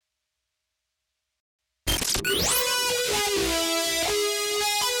The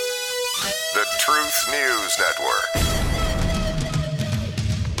Truth News Network.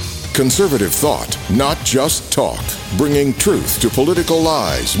 Conservative thought, not just talk. Bringing truth to political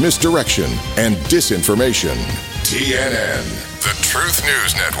lies, misdirection, and disinformation. TNN, the Truth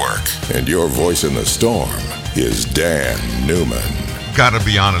News Network. And your voice in the storm is Dan Newman. Gotta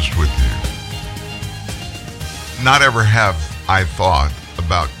be honest with you. Not ever have I thought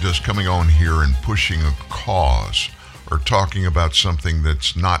about just coming on here and pushing a cause or talking about something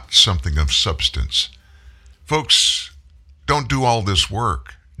that's not something of substance. Folks, don't do all this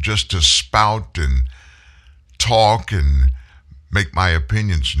work just to spout and talk and make my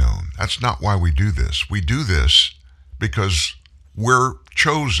opinions known. That's not why we do this. We do this because we're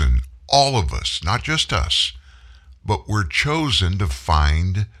chosen, all of us, not just us, but we're chosen to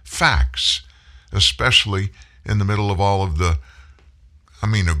find facts, especially in the middle of all of the,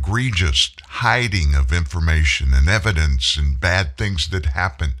 egregious hiding of information and evidence and bad things that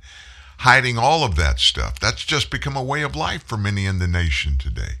happen. Hiding all of that stuff. That's just become a way of life for many in the nation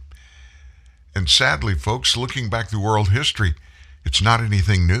today. And sadly, folks, looking back through world history, it's not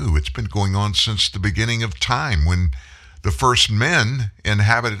anything new. It's been going on since the beginning of time when the first men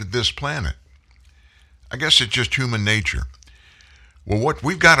inhabited this planet. I guess it's just human nature. Well, what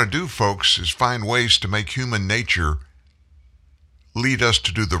we've got to do, folks, is find ways to make human nature lead us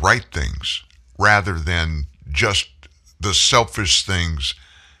to do the right things rather than just the selfish things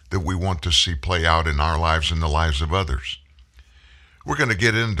that we want to see play out in our lives and the lives of others. We're going to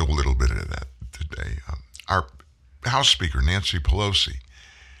get into a little bit of that today. Our House Speaker Nancy Pelosi,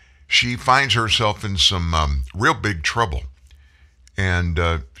 she finds herself in some real big trouble. And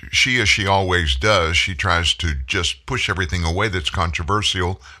she, as she always does, she tries to just push everything away that's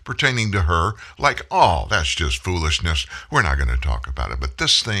controversial pertaining to her, like, oh, that's just foolishness. We're not going to talk about it. But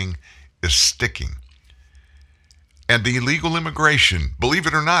this thing is sticking. And the illegal immigration, believe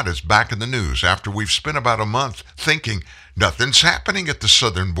it or not, is back in the news after we've spent about a month thinking nothing's happening at the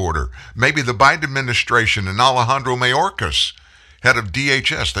southern border. Maybe the Biden administration and Alejandro Mayorkas, head of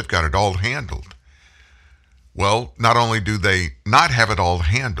DHS, they've got it all handled. Well, not only do they not have it all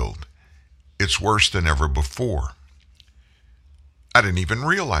handled, it's worse than ever before. I didn't even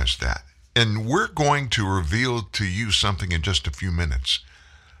realize that. And we're going to reveal to you something in just a few minutes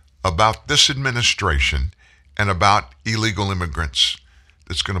about this administration and about illegal immigrants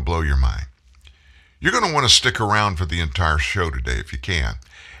that's going to blow your mind. You're going to want to stick around for the entire show today if you can.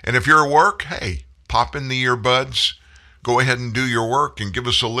 And if you're at work, hey, pop in the earbuds, go ahead and do your work and give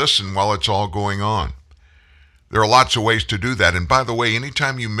us a listen while it's all going on. There are lots of ways to do that. And by the way,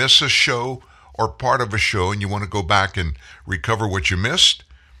 anytime you miss a show or part of a show and you want to go back and recover what you missed,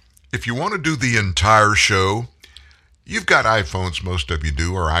 if you want to do the entire show, you've got iPhones, most of you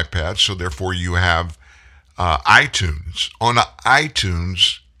do, or iPads, so therefore you have iTunes. On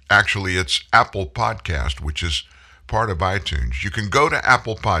iTunes, actually it's Apple Podcast, which is part of iTunes. You can go to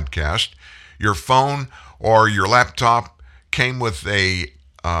Apple Podcast. Your phone or your laptop came with a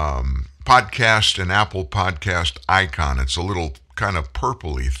podcast, an Apple Podcast icon. It's a little kind of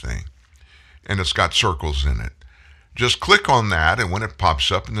purpley thing, and it's got circles in it. Just click on that, and when it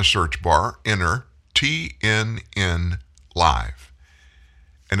pops up in the search bar, enter TNN Live,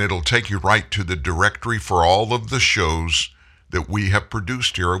 and it'll take you right to the directory for all of the shows that we have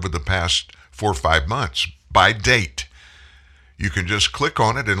produced here over the past 4 or 5 months by date. You can just click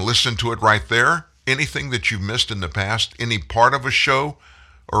on it and listen to it right there. Anything that you've missed in the past, any part of a show,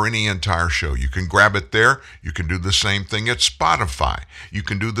 or any entire show. You can grab it there. You can do the same thing at Spotify. You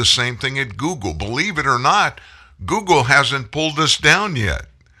can do the same thing at Google. Believe it or not, Google hasn't pulled us down yet.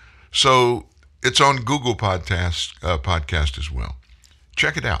 So it's on Google podcast as well.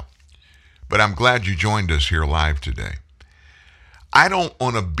 Check it out. But I'm glad you joined us here live today. I don't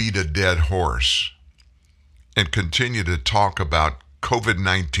want to beat a dead horse and continue to talk about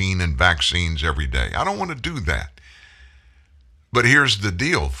COVID-19 and vaccines every day. I don't want to do that. But here's the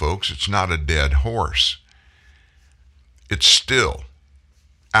deal, folks. It's not a dead horse. It's still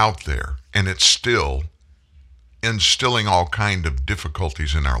out there, and it's still instilling all kind of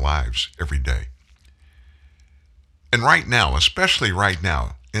difficulties in our lives every day. And right now, especially right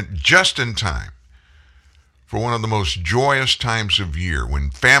now, and just in time for one of the most joyous times of year, when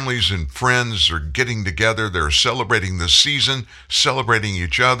families and friends are getting together, they're celebrating the season, celebrating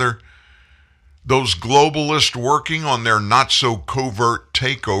each other. Those globalists working on their not-so-covert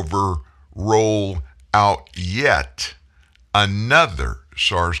takeover roll out yet another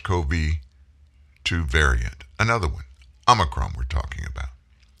SARS-CoV-2 variant. Another one. Omicron we're talking about.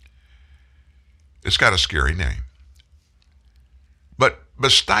 It's got a scary name. But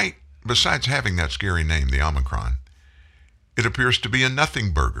besides having that scary name, the Omicron, it appears to be a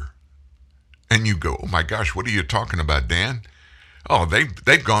nothing burger. And you go, oh my gosh, what are you talking about, Dan? Oh,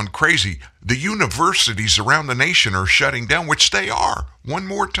 they've gone crazy. The universities around the nation are shutting down, which they are. One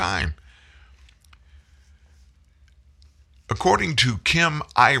more time. According to Kim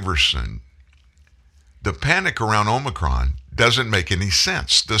Iverson, the panic around Omicron doesn't make any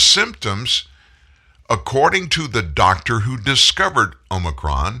sense. The symptoms, according to the doctor who discovered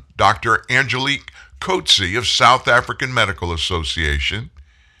Omicron, Dr. Angelique Coetzee of South African Medical Association,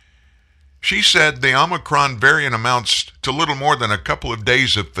 she said the Omicron variant amounts to little more than a couple of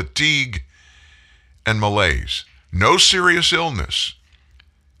days of fatigue and malaise. No serious illness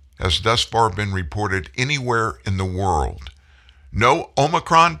has thus far been reported anywhere in the world. No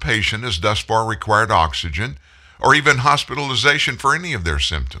Omicron patient has thus far required oxygen or even hospitalization for any of their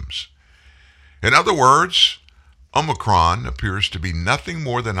symptoms. In other words, Omicron appears to be nothing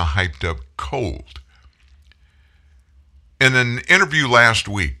more than a hyped-up cold. In an interview last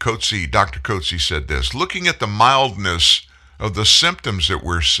week, Dr. Coetzee said this: looking at the mildness of the symptoms that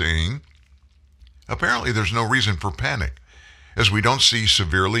we're seeing, apparently there's no reason for panic, as we don't see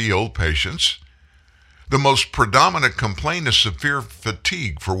severely ill patients. The most predominant complaint is severe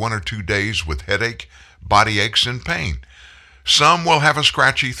fatigue for 1 or 2 days with headache, body aches, and pain. Some will have a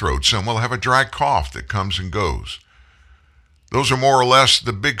scratchy throat. Some will have a dry cough that comes and goes. Those are more or less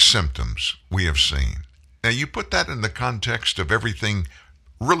the big symptoms we have seen. Now, you put that in the context of everything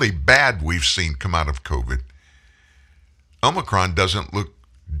really bad we've seen come out of COVID. Omicron doesn't look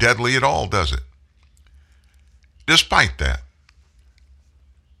deadly at all, does it? Despite that,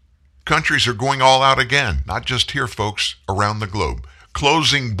 countries are going all out again, not just here, folks, around the globe,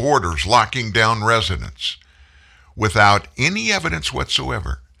 closing borders, locking down residents, without any evidence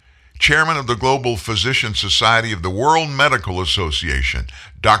whatsoever. Chairman of the Global Physician Society of the World Medical Association,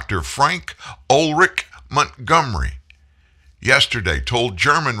 Dr. Frank Ulrich Montgomery, yesterday told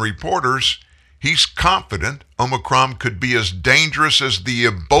German reporters he's confident Omicron could be as dangerous as the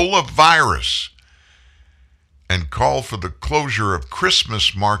Ebola virus, and call for the closure of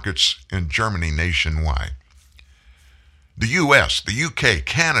Christmas markets in Germany nationwide. The U.S., the U.K.,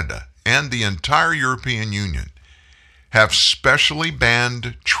 Canada, and the entire European Union have specially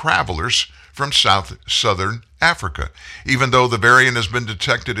banned travelers from southern Africa, even though the variant has been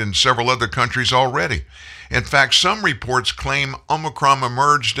detected in several other countries already. In fact, some reports claim Omicron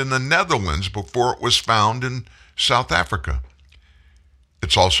emerged in the Netherlands before it was found in South Africa.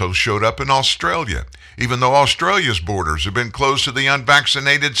 It's also showed up in Australia, even though Australia's borders have been closed to the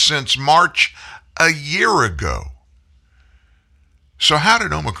unvaccinated since March a year ago. So how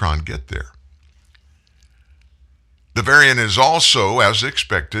did Omicron get there? The variant is also, as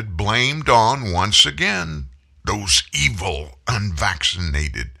expected, blamed on, once again, those evil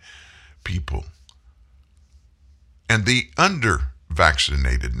unvaccinated people. And the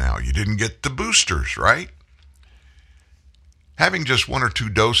under-vaccinated now. You didn't get the boosters, right? Having just 1 or 2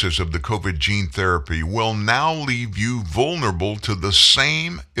 doses of the COVID gene therapy will now leave you vulnerable to the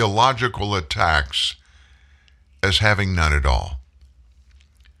same illogical attacks as having none at all.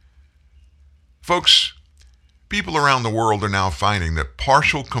 Folks, people around the world are now finding that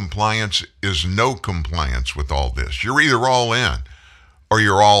partial compliance is no compliance with all this. You're either all in or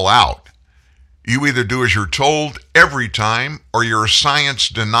you're all out. You either do as you're told every time or you're a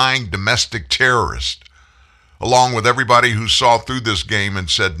science-denying domestic terrorist, along with everybody who saw through this game and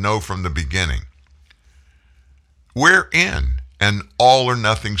said no from the beginning. We're in an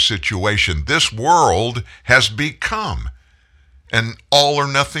all-or-nothing situation. This world has become an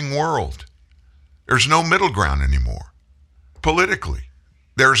all-or-nothing world. There's no middle ground anymore. Politically,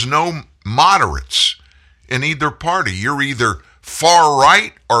 there's no moderates in either party. You're either far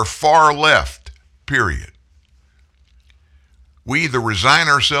right or far left, period. We either resign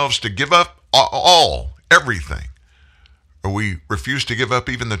ourselves to give up everything, or we refuse to give up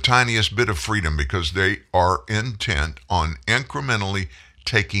even the tiniest bit of freedom because they are intent on incrementally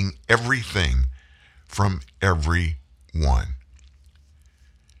taking everything from everyone.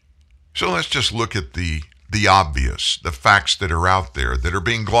 So let's just look at the obvious, the facts that are out there that are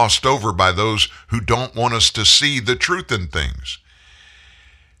being glossed over by those who don't want us to see the truth in things.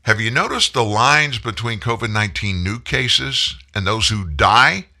 Have you noticed the lines between COVID-19 new cases and those who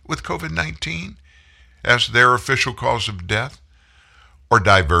die with COVID-19 as their official cause of death are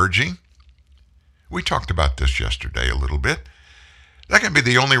diverging? We talked about this yesterday a little bit. That can be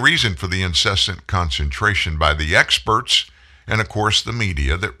the only reason for the incessant concentration by the experts and, of course, the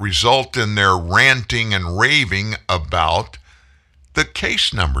media that result in their ranting and raving about the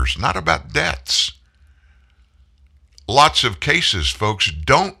case numbers, not about deaths. lots of cases, folks,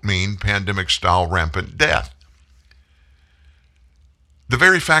 don't mean pandemic-style rampant death. The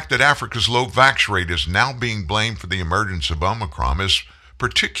very fact that Africa's low vax rate is now being blamed for the emergence of Omicron is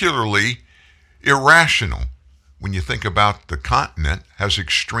particularly irrational when you think about the continent has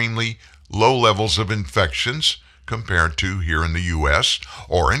extremely low levels of infections compared to here in the U.S.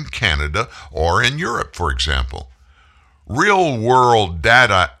 or in Canada or in Europe, for example. Real-world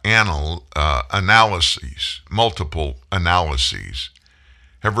data analyses, multiple analyses,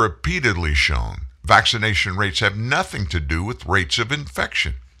 have repeatedly shown vaccination rates have nothing to do with rates of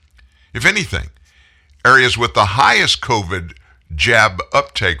infection. If anything, areas with the highest COVID jab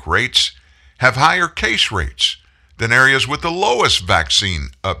uptake rates have higher case rates than areas with the lowest vaccine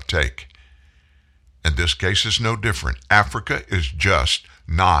uptake. And this case is no different. Africa is just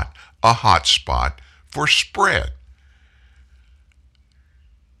not a hot spot for spread.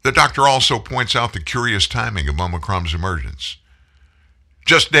 The doctor also points out the curious timing of Omicron's emergence.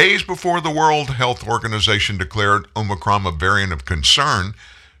 Just days before the World Health Organization declared Omicron a variant of concern,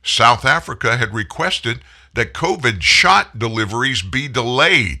 South Africa had requested that COVID shot deliveries be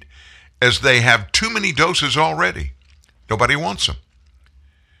delayed as they have too many doses already. Nobody wants them.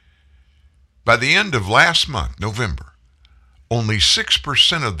 By the end of last month, November, only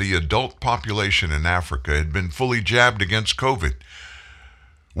 6% of the adult population in Africa had been fully jabbed against COVID.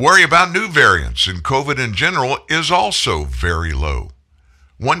 Worry about new variants and COVID in general is also very low.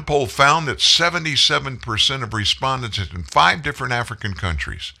 One poll found that 77% of respondents in 5 different African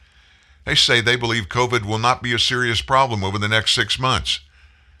countries, they say they believe COVID will not be a serious problem over the next 6 months.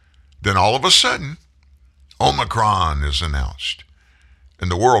 Then all of a sudden, Omicron is announced, and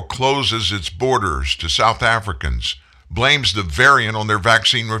the world closes its borders to South Africans, blames the variant on their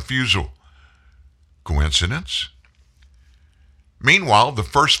vaccine refusal. Coincidence? Meanwhile, the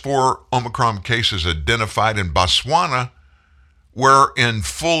first 4 Omicron cases identified in Botswana were in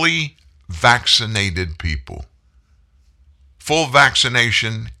fully vaccinated people. Full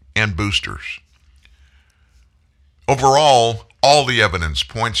vaccination and boosters. Overall, all the evidence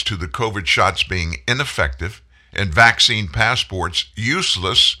points to the COVID shots being ineffective and vaccine passports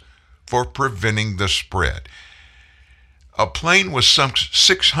useless for preventing the spread. A plane with some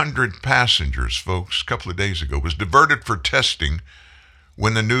 600 passengers, folks, a couple of days ago, was diverted for testing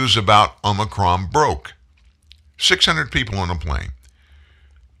when the news about Omicron broke. 600 people on a plane.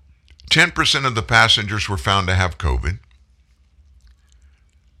 10% of the passengers were found to have COVID.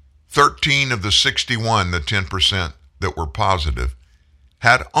 13 of the 61, the 10% that were positive,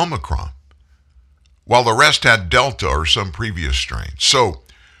 had Omicron, while the rest had Delta or some previous strain. So,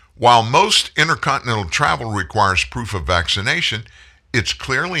 while most intercontinental travel requires proof of vaccination, it's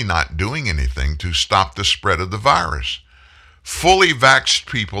clearly not doing anything to stop the spread of the virus. Fully vaxxed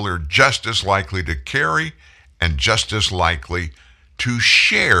people are just as likely to carry and just as likely to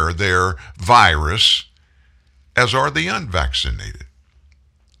share their virus as are the unvaccinated.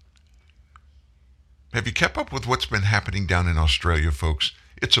 Have you kept up with what's been happening down in Australia, folks?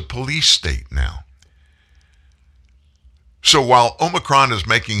 It's a police state now. So while Omicron is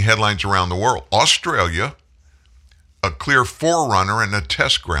making headlines around the world, Australia, a clear forerunner and a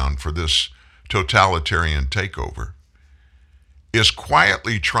test ground for this totalitarian takeover, is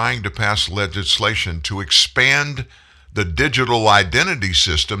quietly trying to pass legislation to expand the digital identity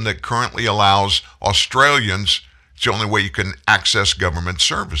system that currently allows Australians, it's the only way you can access government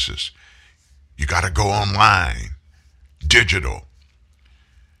services. You got to go online, digital.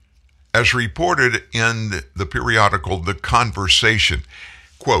 As reported in the periodical The Conversation,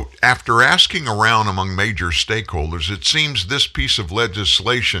 quote, after asking around among major stakeholders, it seems this piece of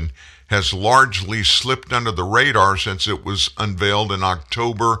legislation has largely slipped under the radar since it was unveiled in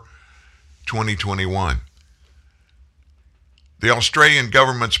October 2021. The Australian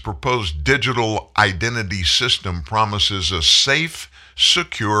government's proposed digital identity system promises a safe,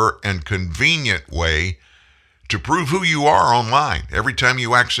 secure, and convenient way to prove who you are online every time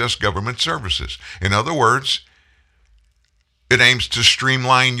you access government services. In other words, it aims to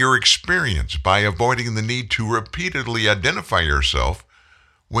streamline your experience by avoiding the need to repeatedly identify yourself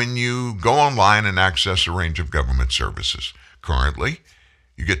when you go online and access a range of government services. Currently,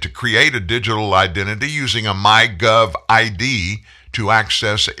 you get to create a digital identity using a MyGov ID to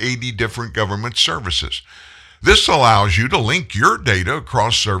access 80 different government services. This allows you to link your data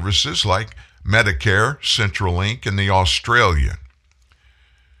across services like Medicare, Centrelink, and the Australian.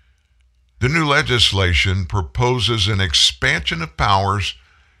 The new legislation proposes an expansion of powers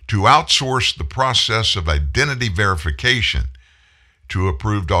to outsource the process of identity verification to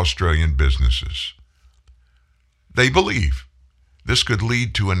approved Australian businesses. They believe this could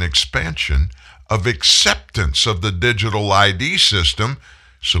lead to an expansion of acceptance of the digital ID system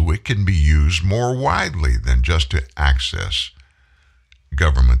so it can be used more widely than just to access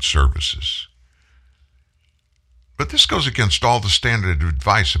government services. But this goes against all the standard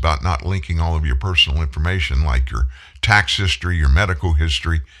advice about not linking all of your personal information like your tax history, your medical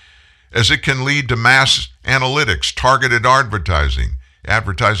history, as it can lead to mass analytics, targeted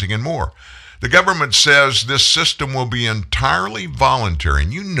advertising, and more. The government says this system will be entirely voluntary,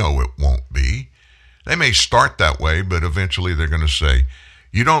 and you know it won't be. They may start that way, but eventually they're going to say,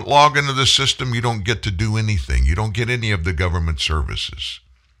 you don't log into the system, you don't get to do anything. You don't get any of the government services.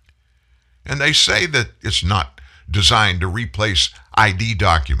 And they say that it's not designed to replace ID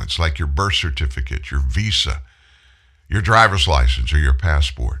documents like your birth certificate, your visa, your driver's license, or your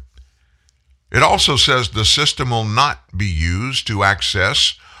passport. It also says the system will not be used to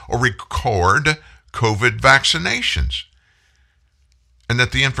access or record COVID vaccinations, and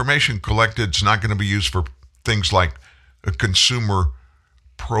that the information collected is not going to be used for things like a consumer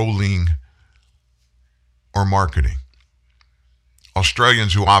proling or marketing.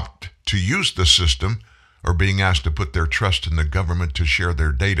 Australians who opt to use the system are being asked to put their trust in the government to share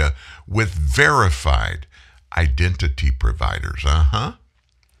their data with verified identity providers. Well,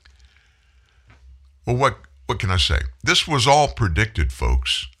 what can I say? This was all predicted,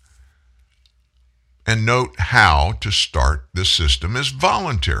 folks. And note how to start this system is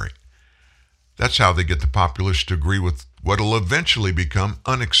voluntary. That's how they get the populace to agree with what will eventually become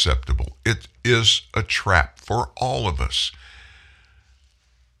unacceptable. It is a trap for all of us.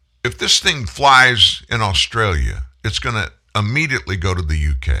 If this thing flies in Australia, it's going to immediately go to the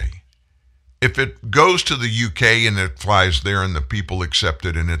UK. If it goes to the UK and it flies there and the people accept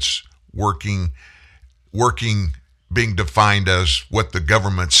it and it's working, being defined as what the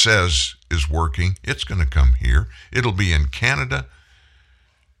government says is working, it's going to come here. It'll be in Canada.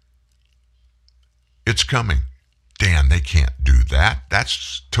 It's coming. Dan, they can't do that.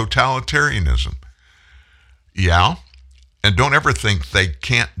 That's totalitarianism. Yeah. And don't ever think they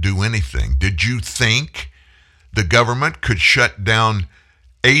can't do anything. Did you think the government could shut down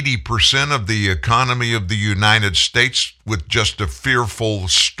 80% of the economy of the United States with just a fearful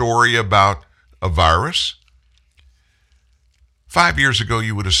story about a virus? 5 years ago,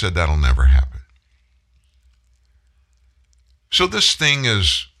 you would have said that'll never happen. So this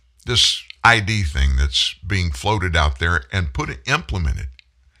ID thing that's being floated out there and implemented,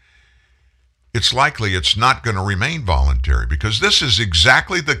 it's likely it's not going to remain voluntary, because this is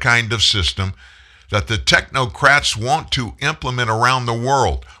exactly the kind of system that the technocrats want to implement around the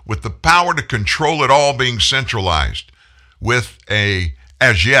world, with the power to control it all being centralized with a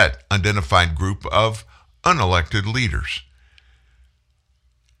as yet unidentified group of unelected leaders.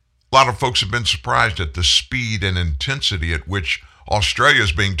 A lot of folks have been surprised at the speed and intensity at which Australia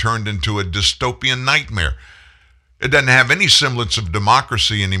is being turned into a dystopian nightmare. It doesn't have any semblance of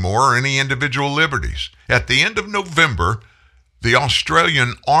democracy anymore or any individual liberties. At the end of November, the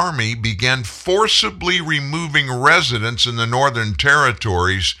Australian Army began forcibly removing residents in the Northern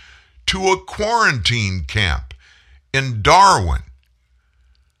Territories to a quarantine camp in Darwin.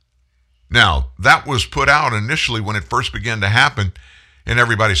 Now, that was put out initially when it first began to happen, and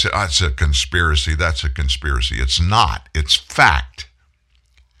everybody said, oh, it's a conspiracy, that's a conspiracy. It's not, it's fact.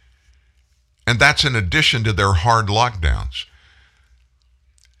 And that's in addition to their hard lockdowns.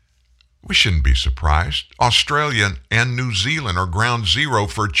 We shouldn't be surprised. Australia and New Zealand are ground zero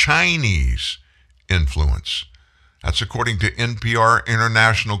for Chinese influence. That's according to NPR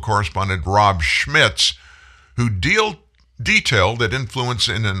international correspondent Rob Schmitz, who detailed that influence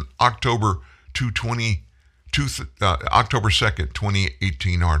in an October 2nd,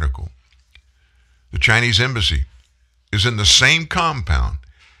 2018 article. The Chinese embassy is in the same compound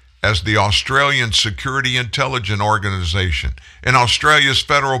as the Australian Security Intelligence Organization and Australia's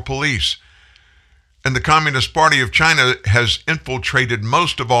federal police. And the Communist Party of China has infiltrated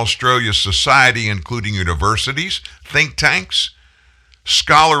most of Australia's society, including universities, think tanks,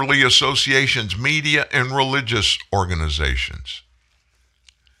 scholarly associations, media, and religious organizations.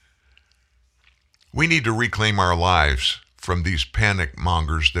 We need to reclaim our lives from these panic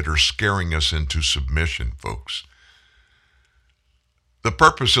mongers that are scaring us into submission, folks. The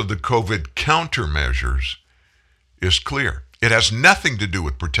purpose of the COVID countermeasures is clear. It has nothing to do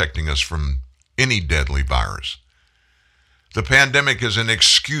with protecting us from any deadly virus. The pandemic is an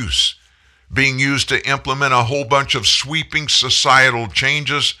excuse being used to implement a whole bunch of sweeping societal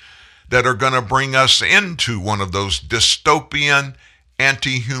changes that are going to bring us into one of those dystopian,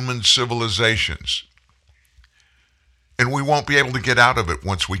 anti-human civilizations. And we won't be able to get out of it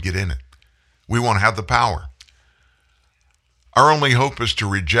once we get in it. We won't have the power. Our only hope is to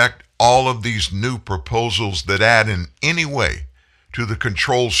reject all of these new proposals that add in any way to the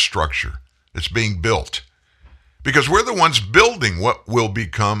control structure that's being built. Because we're the ones building what will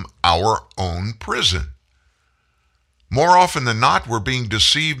become our own prison. More often than not, we're being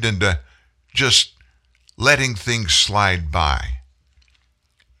deceived into just letting things slide by.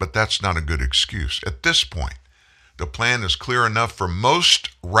 But that's not a good excuse. At this point, the plan is clear enough for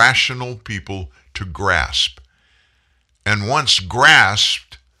most rational people to grasp. And once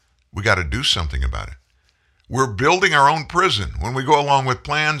grasped, we got to do something about it. We're building our own prison when we go along with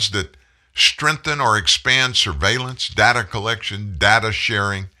plans that strengthen or expand surveillance, data collection, data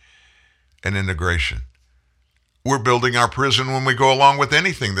sharing, and integration. We're building our prison when we go along with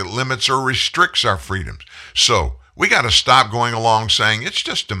anything that limits or restricts our freedoms. So we got to stop going along saying it's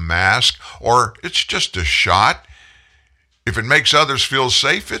just a mask or it's just a shot. If it makes others feel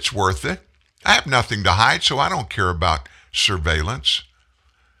safe, it's worth it. I have nothing to hide, so I don't care about surveillance.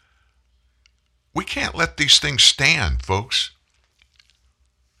 We can't let these things stand, folks.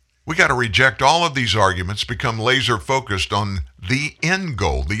 We got to reject all of these arguments, become laser focused on the end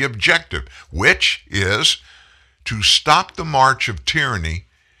goal, the objective, which is to stop the march of tyranny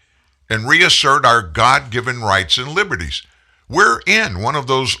and reassert our God-given rights and liberties. We're in one of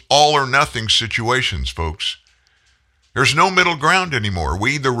those all or nothing situations, folks. There's no middle ground anymore.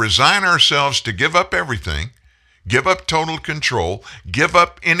 We either resign ourselves to give up everything, give up total control, give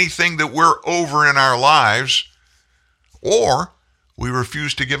up anything that we're over in our lives, or we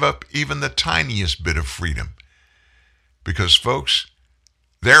refuse to give up even the tiniest bit of freedom. Because, folks,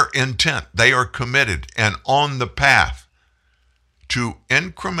 their intent, they are committed and on the path to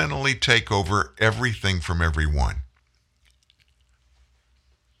incrementally take over everything from everyone.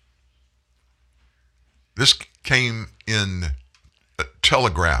 This came in a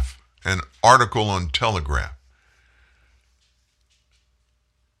Telegraph, an article on Telegraph.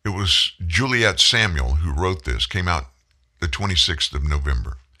 It was Juliet Samuel who wrote this, came out the 26th of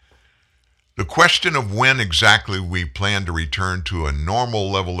November. The question of when exactly we plan to return to a normal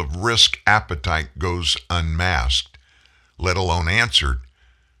level of risk appetite goes unmasked, let alone answered.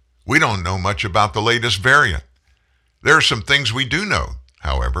 We don't know much about the latest variant. There are some things we do know,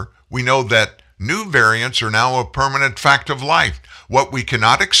 however. We know that new variants are now a permanent fact of life. What we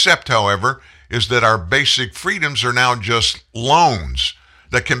cannot accept, however, is that our basic freedoms are now just loans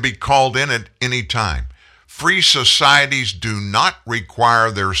that can be called in at any time. Free societies do not require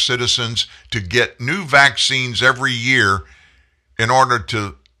their citizens to get new vaccines every year in order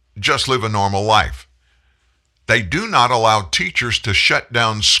to just live a normal life. They do not allow teachers to shut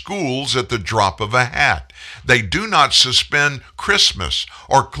down schools at the drop of a hat. They do not suspend Christmas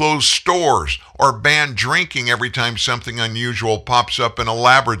or close stores or ban drinking every time something unusual pops up in a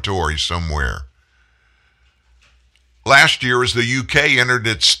laboratory somewhere. Last year, as the UK entered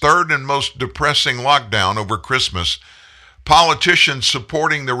its third and most depressing lockdown over Christmas, politicians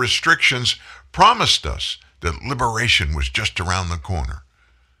supporting the restrictions promised us that liberation was just around the corner.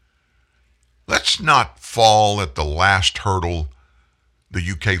 Let's not fall at the last hurdle, the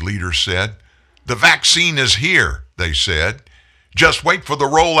UK leader said. The vaccine is here, they said. Just wait for the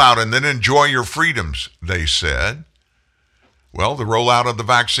rollout and then enjoy your freedoms, they said. Well, the rollout of the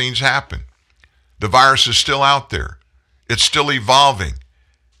vaccines happened. The virus is still out there. It's still evolving,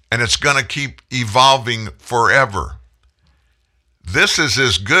 and it's going to keep evolving forever. This is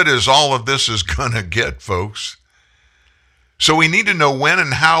as good as all of this is going to get, folks. So we need to know when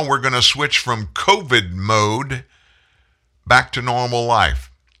and how we're going to switch from COVID mode back to normal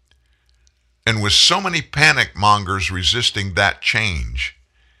life. And with so many panic mongers resisting that change,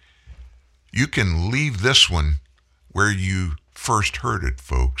 you can leave this one where you first heard it,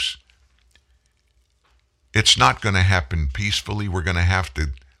 folks. It's not going to happen peacefully. We're going to have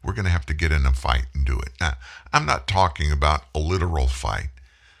to get in a fight and do it. Now, I'm not talking about a literal fight.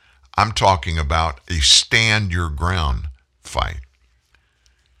 I'm talking about a stand your ground fight.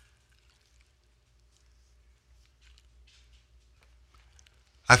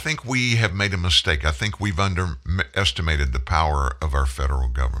 I think we have made a mistake. I think we've underestimated the power of our federal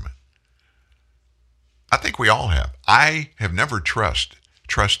government. I think we all have. I have never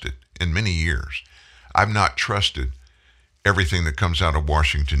trusted in many years. I've not trusted everything that comes out of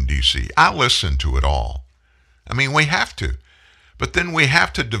Washington, D.C. I listen to it all. I mean, we have to. But then we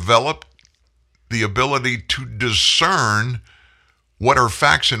have to develop the ability to discern what are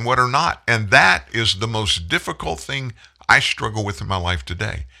facts and what are not. And that is the most difficult thing I struggle with in my life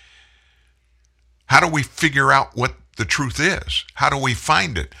today. How do we figure out what the truth is? How do we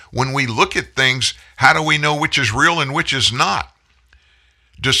find it? When we look at things, how do we know which is real and which is not?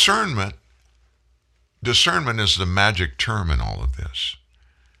 Discernment is the magic term in all of this.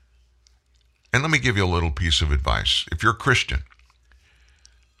 And let me give you a little piece of advice. If you're a Christian,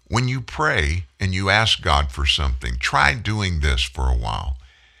 when you pray and you ask God for something, try doing this for a while.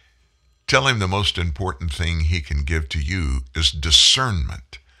 Tell him the most important thing he can give to you is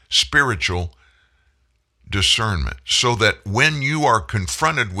discernment, spiritual discernment, so that when you are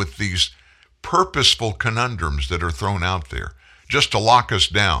confronted with these purposeful conundrums that are thrown out there, just to lock us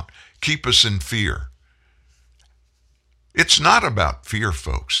down, keep us in fear. It's not about fear,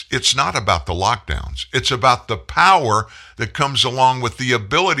 folks. It's not about the lockdowns. It's about the power that comes along with the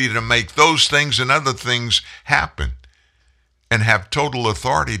ability to make those things and other things happen and have total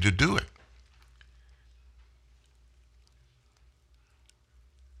authority to do it.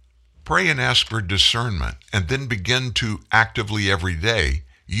 Pray and ask for discernment, and then begin to actively every day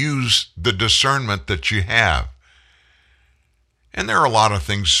use the discernment that you have. And there are a lot of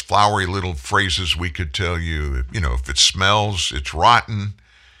things, flowery little phrases we could tell you. You know, if it smells, it's rotten.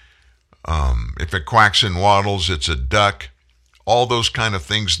 If it quacks and waddles, it's a duck. All those kind of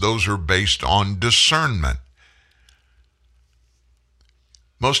things, those are based on discernment.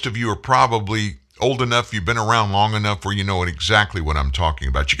 Most of you are probably old enough, you've been around long enough where you know exactly what I'm talking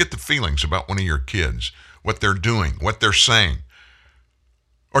about. You get the feelings about one of your kids, what they're doing, what they're saying.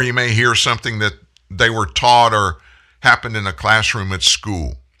 Or you may hear something that they were taught or happened in a classroom at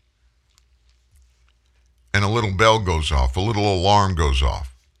school. And a little bell goes off, a little alarm goes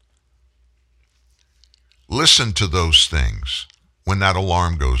off. Listen to those things when that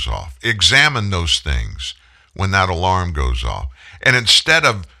alarm goes off. Examine those things when that alarm goes off. And instead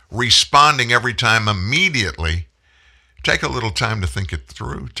of responding every time immediately, take a little time to think it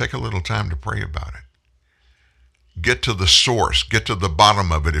through. Take a little time to pray about it. Get to the source. Get to the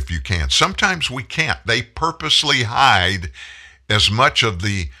bottom of it if you can. Sometimes we can't. They purposely hide as much of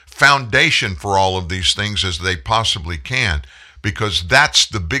the foundation for all of these things as they possibly can, because that's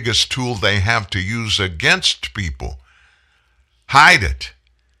the biggest tool they have to use against people. Hide it.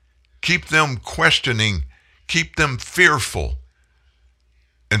 Keep them questioning. Keep them fearful.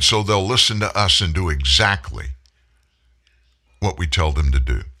 And so they'll listen to us and do exactly what we tell them to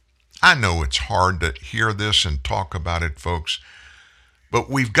do. I know it's hard to hear this and talk about it, folks, but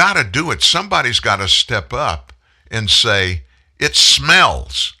we've got to do it. Somebody's got to step up and say, it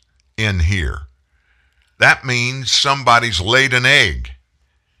smells in here. That means somebody's laid an egg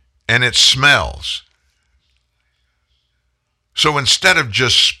and it smells. So instead of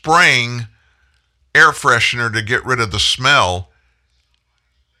just spraying air freshener to get rid of the smell,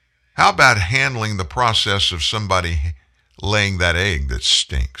 how about handling the process of somebody laying that egg that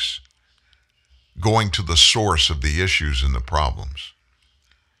stinks? Going to the source of the issues and the problems.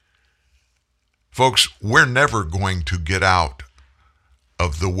 Folks, we're never going to get out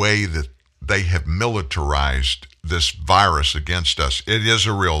of the way that they have militarized this virus against us. It is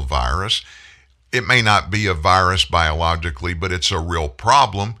a real virus. It may not be a virus biologically, but it's a real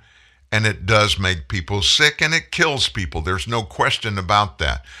problem, and it does make people sick, and it kills people. There's no question about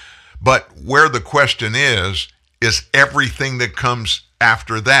that. But where the question is everything that comes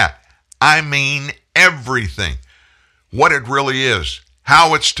after that. I mean everything. What it really is,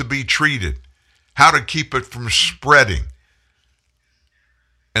 how it's to be treated, how to keep it from spreading.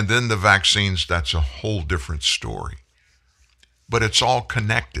 And then the vaccines, that's a whole different story. But it's all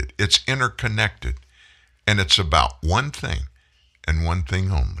connected. It's interconnected. And it's about one thing and one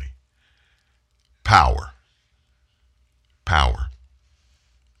thing only. Power. Power.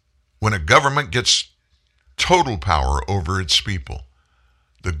 When a government gets total power over its people,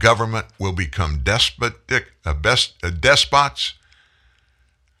 the government will become despots,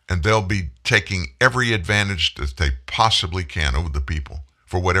 and they'll be taking every advantage that they possibly can over the people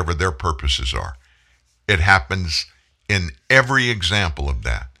for whatever their purposes are. It happens in every example of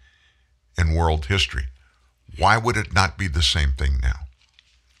that in world history. Why would it not be the same thing now?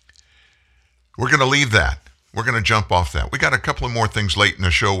 We're going to leave that. We're going to jump off that. We got a couple of more things late in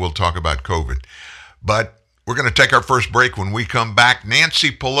the show. We'll talk about COVID. But we're going to take our first break. When we come back, Nancy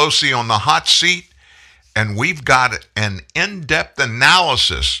Pelosi on the hot seat, and we've got an in-depth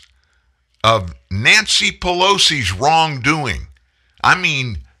analysis of Nancy Pelosi's wrongdoing. I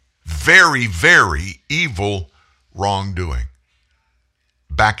mean, very, very evil wrongdoing.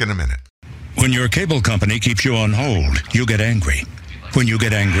 Back in a minute. When your cable company keeps you on hold, you get angry. When you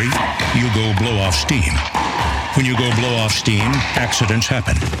get angry, you go blow off steam. When you go blow off steam, accidents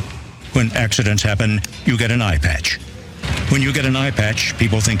happen. When accidents happen, you get an eye patch. When you get an eye patch,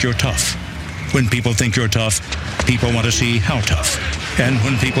 people think you're tough. When people think you're tough, people want to see how tough. And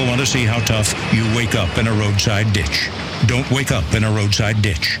when people want to see how tough, you wake up in a roadside ditch. Don't wake up in a roadside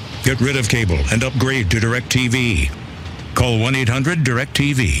ditch. Get rid of cable and upgrade to DirecTV. Call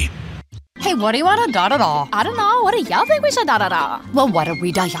 1-800-DirecTV. Hey, Hey, what do you want to da-da-da? I don't know. What do y'all think we should da-da-da? Well, what did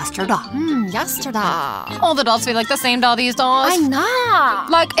we da yesterday? Yesterday. All the days feel like the same day these days. I know.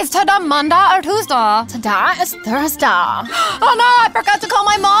 Like, is today Monday or Tuesday? Today is Thursday. Oh no, I forgot to call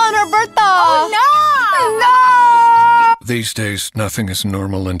my mom on her birthday. Oh no! No! These days, nothing is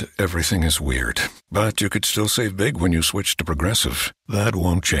normal and everything is weird. But you could still save big when you switch to Progressive. That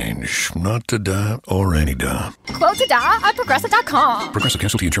won't change. Not today or any day. Quote today at Progressive.com. Progressive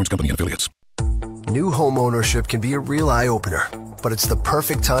Casualty Insurance Company and Affiliates. New home ownership can be a real eye-opener, but it's the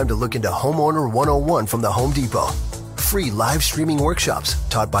perfect time to look into Homeowner 101 from the Home Depot. Free live streaming workshops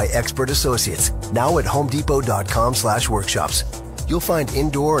taught by expert associates, now at homedepot.com/workshops. You'll find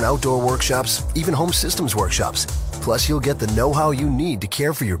indoor and outdoor workshops, even home systems workshops. Plus, you'll get the know-how you need to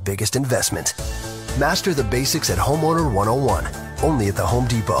care for your biggest investment. Master the basics at Homeowner 101, only at the Home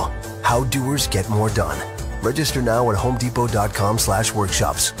Depot. How doers get more done. Register now at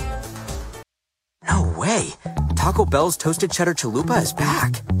homedepot.com/workshops. No way. Taco Bell's Toasted Cheddar Chalupa is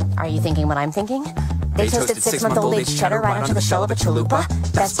back. Are you thinking what I'm thinking? They toasted 6-month-old aged cheddar right onto the shell of a chalupa.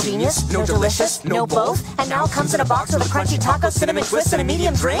 That's genius, no delicious, no both, and now comes in a box with a crunchy taco, cinnamon twist, and a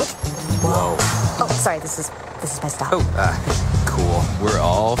medium drink? Whoa. Oh, sorry, this is my stop. Oh, cool. We're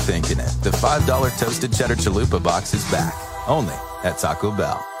all thinking it. The $5 Toasted Cheddar Chalupa box is back. Only at Taco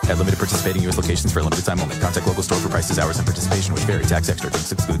Bell. At limited participating U.S. locations for a limited time only. Contact local store for prices, hours, and participation which vary. Tax extra.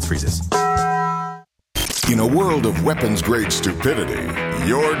 Drinks excludes freezes. In a world of weapons-grade stupidity,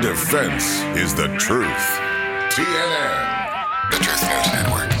 your defense is the truth. TNN, the Truth News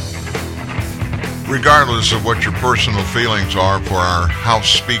Network. Regardless of what your personal feelings are for our House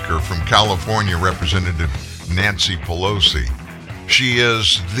Speaker from California, Representative Nancy Pelosi, she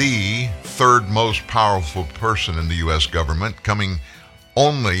is the third most powerful person in the U.S. government, coming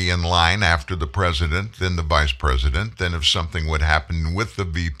only in line after the president, then the vice president. Then if something would happen with the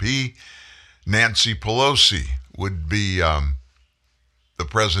VP, Nancy Pelosi would be the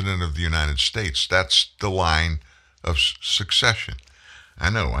president of the United States. That's the line of succession.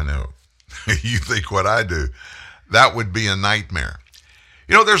 I know. You think what I do. That would be a nightmare.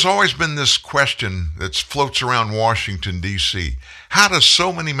 You know, there's always been this question that floats around Washington, D.C. How do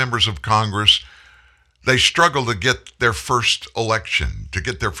so many members of Congress, they struggle to get their first election, to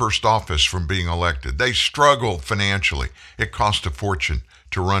get their first office from being elected? They struggle financially. It costs a fortune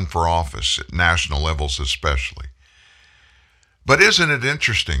to run for office at national levels especially. But isn't it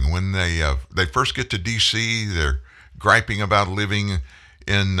interesting when they first get to D.C., they're griping about living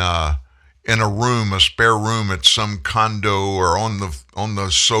in a room, a spare room at some condo or on the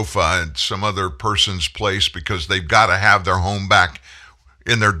sofa at some other person's place because they've got to have their home back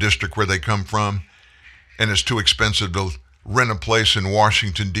in their district where they come from, and it's too expensive to rent a place in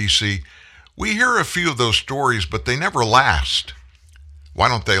Washington, D.C. We hear a few of those stories, but they never last. Why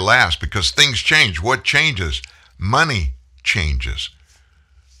don't they last? Because things change. What changes? Money changes.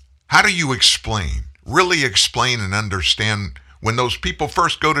 How do you really explain and understand when those people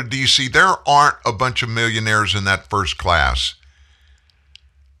first go to D.C., there aren't a bunch of millionaires in that first class,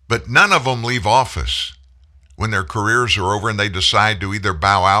 but none of them leave office when their careers are over and they decide to either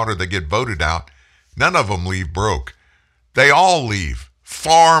bow out or they get voted out. None of them leave broke. They all leave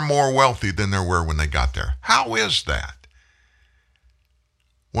far more wealthy than they were when they got there. How is that?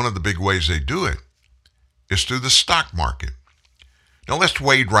 One of the big ways they do it is through the stock market. Now let's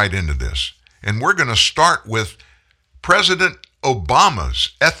wade right into this. And we're going to start with President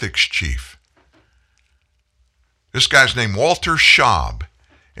Obama's ethics chief. This guy's named Walter Schaub,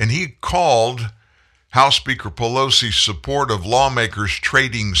 and he called House Speaker Pelosi's support of lawmakers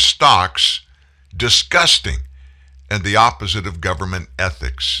trading stocks disgusting and the opposite of government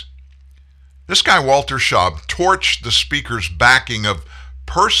ethics. This guy, Walter Schaub, torched the speaker's backing of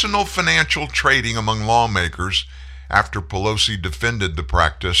personal financial trading among lawmakers after Pelosi defended the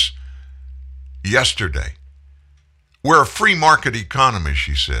practice yesterday. We're a free market economy,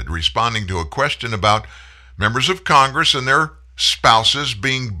 she said, responding to a question about members of Congress and their spouses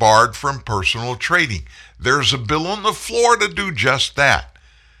being barred from personal trading. There's a bill on the floor to do just that.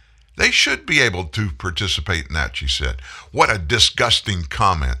 They should be able to participate in that, she said. What a disgusting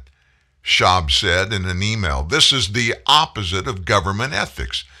comment, Schaub said in an email. This is the opposite of government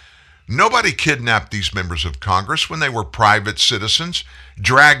ethics. Nobody kidnapped these members of Congress when they were private citizens,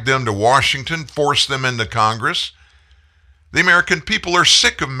 dragged them to Washington, forced them into Congress. The American people are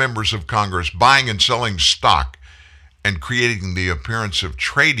sick of members of Congress buying and selling stock and creating the appearance of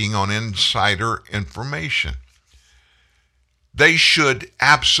trading on insider information. They should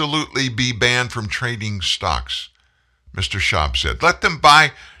absolutely be banned from trading stocks, Mr. Schaub said. Let them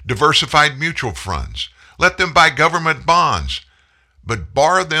buy diversified mutual funds. Let them buy government bonds. but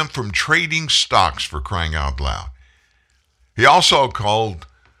bar them from trading stocks, for crying out loud. He also called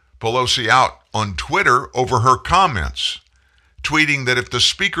Pelosi out on Twitter over her comments, tweeting that if the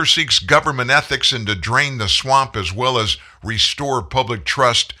Speaker seeks government ethics and to drain the swamp as well as restore public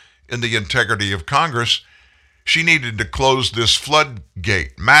trust in the integrity of Congress, she needed to close this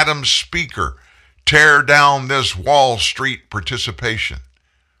floodgate. Madam Speaker, tear down this Wall Street participation.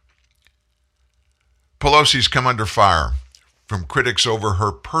 Pelosi's come under fire from critics over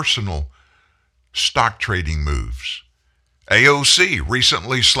her personal stock trading moves. AOC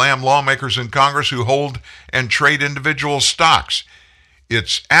recently slammed lawmakers in Congress who hold and trade individual stocks.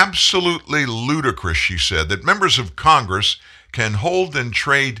 It's absolutely ludicrous, she said, that members of Congress can hold and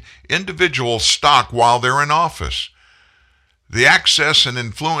trade individual stock while they're in office. The access and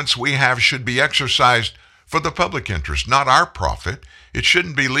influence we have should be exercised for the public interest, not our profit. It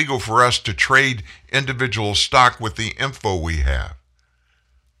shouldn't be legal for us to trade individual stock with the info we have.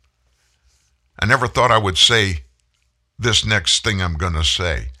 I never thought I would say this next thing I'm going to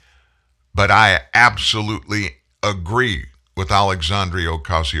say, but I absolutely agree with Alexandria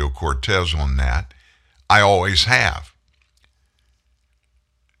Ocasio-Cortez on that. I always have.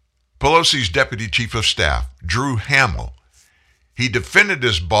 Pelosi's Deputy Chief of Staff, Drew Hamill, he defended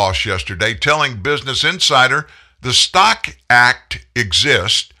his boss yesterday, telling Business Insider the Stock Act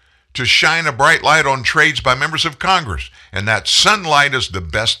exists to shine a bright light on trades by members of Congress, and that sunlight is the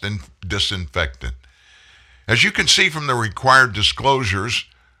best disinfectant. As you can see from the required disclosures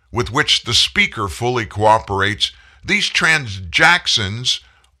with which the Speaker fully cooperates, these transactions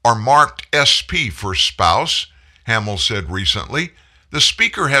are marked SP for spouse, Hamill said recently. The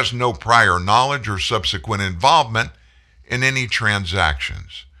Speaker has no prior knowledge or subsequent involvement in any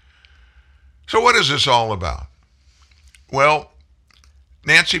transactions. So what is this all about? Well,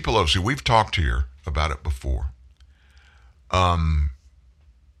 Nancy Pelosi, we've talked here about it before.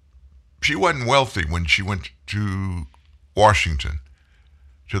 She wasn't wealthy when she went to Washington,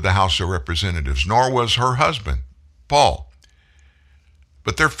 to the House of Representatives, nor was her husband, Paul.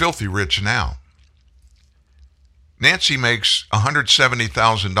 But they're filthy rich now. Nancy makes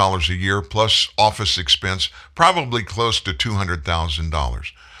 $170,000 a year plus office expense, probably close to $200,000.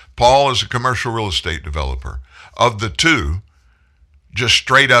 Paul is a commercial real estate developer. Of the two, just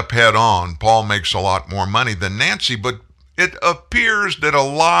straight up head on, Paul makes a lot more money than Nancy, but it appears that a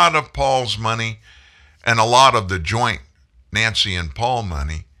lot of Paul's money and a lot of the joint Nancy and Paul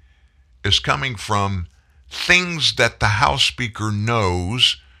money is coming from things that the House Speaker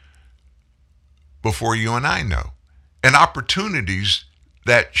knows before you and I know, and opportunities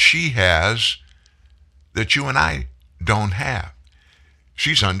that she has that you and I don't have.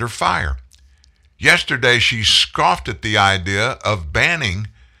 She's under fire. Yesterday, she scoffed at the idea of banning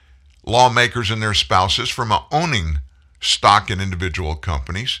lawmakers and their spouses from owning stock in individual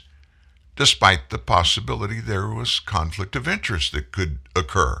companies, despite the possibility there was conflict of interest that could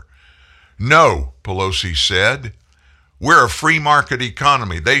occur. No, Pelosi said, we're a free market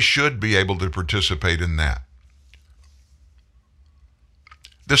economy. They should be able to participate in that.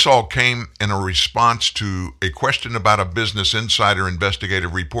 This all came in a response to a question about a Business Insider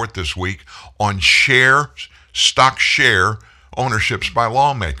investigative report this week on stock share ownerships by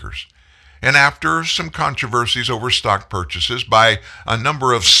lawmakers. And after some controversies over stock purchases by a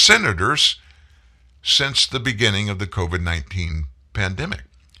number of senators since the beginning of the COVID-19 pandemic.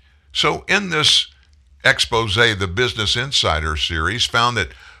 So in this expose, the Business Insider series found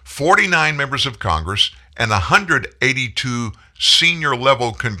that 49 members of Congress and 182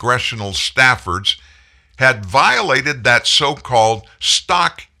 senior-level congressional staffers had violated that so-called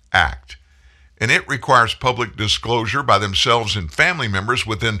Stock Act. And it requires public disclosure by themselves and family members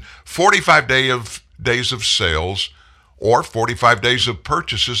within 45 days of sales or 45 days of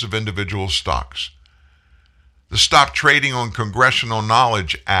purchases of individual stocks. The Stop Trading on Congressional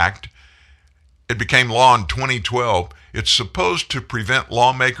Knowledge Act, it became law in 2012. It's supposed to prevent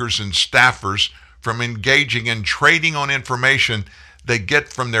lawmakers and staffers from engaging in trading on information they get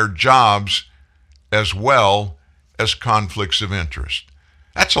from their jobs as well as conflicts of interest.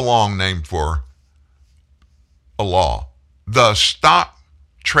 That's a long name for a law. The Stop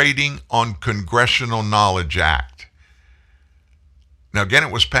Trading on Congressional Knowledge Act. Now, again,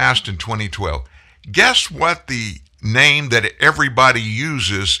 it was passed in 2012. Guess what the name that everybody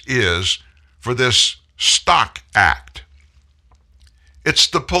uses is for this Stock Act? It's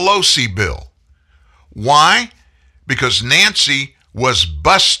the Pelosi bill. Why? Because Nancy was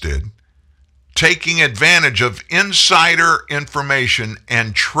busted taking advantage of insider information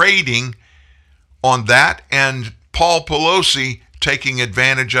and trading on that, and Paul Pelosi taking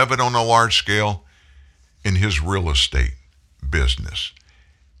advantage of it on a large scale in his real estate business.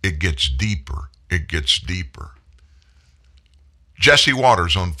 It gets deeper. It gets deeper. Jesse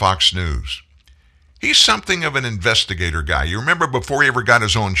Waters on Fox News. He's something of an investigator guy. You remember before he ever got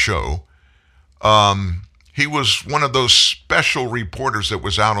his own show, he was one of those special reporters that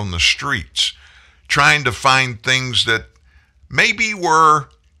was out on the streets trying to find things that maybe were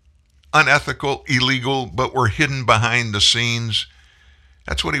unethical, illegal, but were hidden behind the scenes.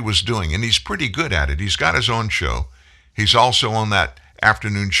 That's what he was doing, and he's pretty good at it. He's got his own show. He's also on that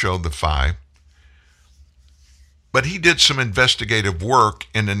afternoon show, The Five. But he did some investigative work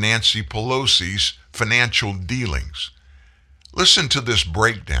into Nancy Pelosi's financial dealings. Listen to this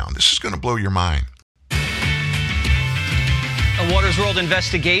breakdown. This is going to blow your mind. A Waters World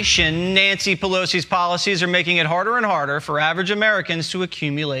investigation, Nancy Pelosi's policies are making it harder and harder for average Americans to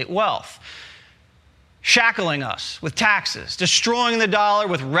accumulate wealth. Shackling us with taxes, destroying the dollar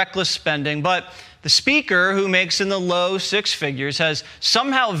with reckless spending. But the speaker, who makes in the low six figures, has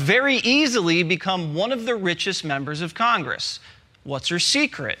somehow very easily become one of the richest members of Congress. What's her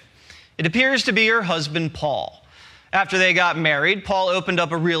secret? It appears to be her husband, Paul. After they got married, Paul opened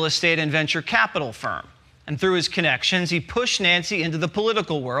up a real estate and venture capital firm. And through his connections, he pushed Nancy into the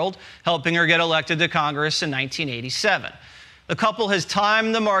political world, helping her get elected to Congress in 1987. The couple has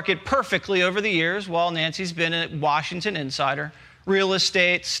timed the market perfectly over the years while Nancy's been a Washington insider. Real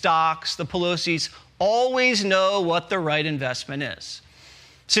estate, stocks, the Pelosis always know what the right investment is.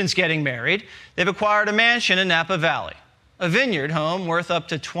 Since getting married, they've acquired a mansion in Napa Valley, a vineyard home worth up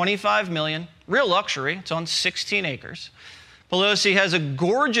to $25 million, real luxury. It's on 16 acres. Pelosi has a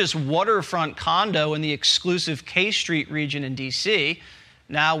gorgeous waterfront condo in the exclusive K Street region in D.C.,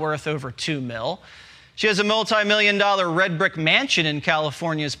 now worth over $2 million. She has a multi-million-dollar red brick mansion in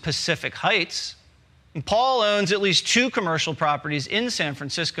California's Pacific Heights. And Paul owns at least 2 commercial properties in San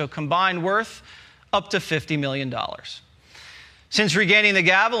Francisco, combined worth up to $50 million. Since regaining the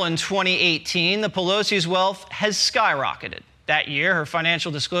gavel in 2018, the Pelosi's wealth has skyrocketed. That year, her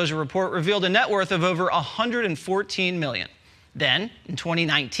financial disclosure report revealed a net worth of over $114 million. Then, in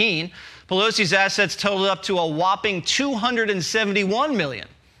 2019, Pelosi's assets totaled up to a whopping $271 million.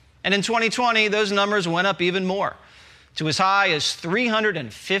 And in 2020, those numbers went up even more, to as high as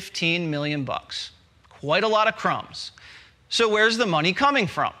 $315 million. Quite a lot of crumbs. So where's the money coming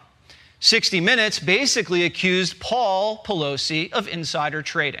from? 60 Minutes basically accused Paul Pelosi of insider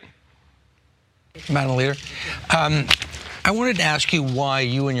trading. Madam Leader, I wanted to ask you why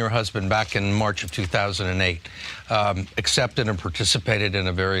you and your husband, back in March of 2008, accepted and participated in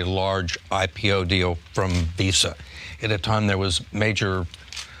a very large IPO deal from Visa. At a time there was major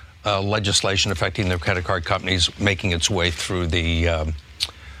legislation affecting the credit card companies making its way through the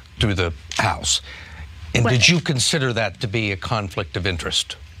House. And did you consider that to be a conflict of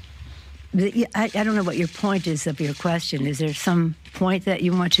interest? I don't know what your point is of your question. Is there some point that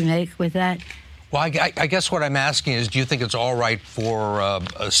you want to make with that? Well, I guess what I'm asking is, do you think it's all right for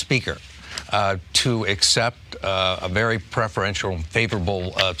a speaker to accept a very preferential and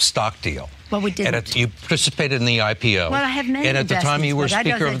favorable stock deal? Well, we didn't. You participated in the IPO. Well, I have many and at the time you were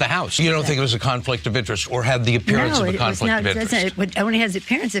Speaker of the House. You don't think it was a conflict of interest or had the appearance of a conflict of interest? It only has the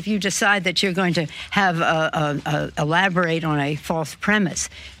appearance if you decide that you're going to have elaborate on a false premise.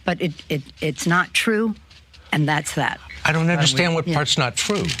 But it's not true, and that's that. I don't understand what part's not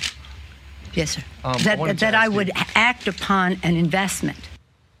true. Yes, sir. That I would act upon an investment.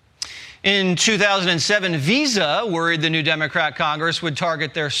 In 2007, Visa worried the new Democrat Congress would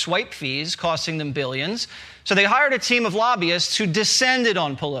target their swipe fees, costing them billions. So they hired a team of lobbyists who descended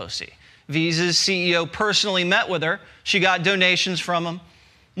on Pelosi. Visa's CEO personally met with her. She got donations from him.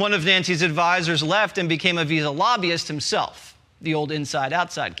 One of Nancy's advisors left and became a Visa lobbyist himself, the old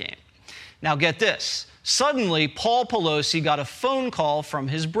inside-outside game. Now get this. Suddenly, Paul Pelosi got a phone call from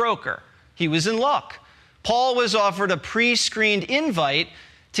his broker. He was in luck. Paul was offered a pre-screened invite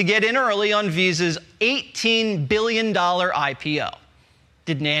to get in early on Visa's $18 billion IPO.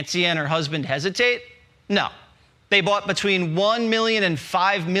 Did Nancy and her husband hesitate? No. They bought between $1 million and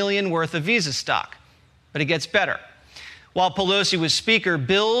 $5 million worth of Visa stock. But it gets better. While Pelosi was Speaker,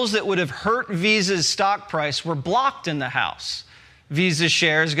 bills that would have hurt Visa's stock price were blocked in the House. Visa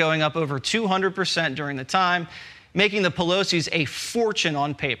shares going up over 200% during the time, making the Pelosis a fortune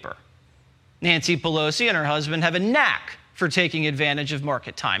on paper. Nancy Pelosi and her husband have a knack for taking advantage of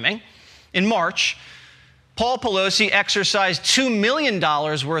market timing. In March, Paul Pelosi exercised $2 million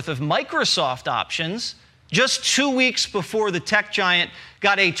worth of Microsoft options just 2 weeks before the tech giant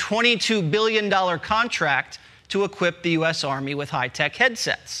got a $22 billion contract to equip the U.S. Army with high-tech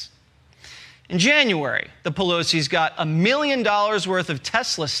headsets. In January, the Pelosis got $1 million worth of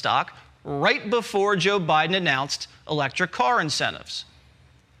Tesla stock right before Joe Biden announced electric car incentives.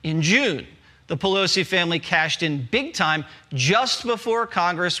 In June, the Pelosi family cashed in big time just before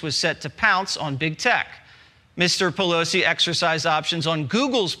Congress was set to pounce on big tech. Mr. Pelosi exercised options on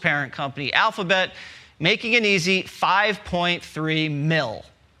Google's parent company, Alphabet, making an easy $5.3 million.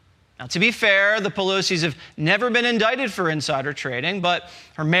 Now, to be fair, the Pelosis have never been indicted for insider trading, but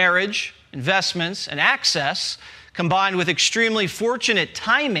her marriage, investments, and access, combined with extremely fortunate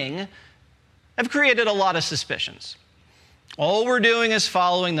timing, have created a lot of suspicions. All we're doing is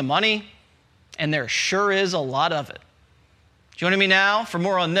following the money, and there sure is a lot of it. Joining me now for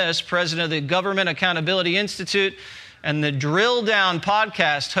more on this, President of the Government Accountability Institute and the Drill Down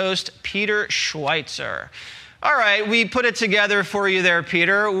podcast host, Peter Schweitzer. All right, we put it together for you there,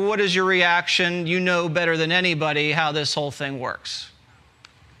 Peter. What is your reaction? You know better than anybody how this whole thing works.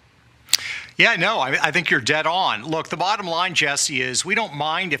 Yeah, no, I think you're dead on. Look, the bottom line, Jesse, is we don't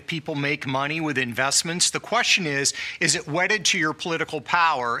mind if people make money with investments. The question is it wedded to your political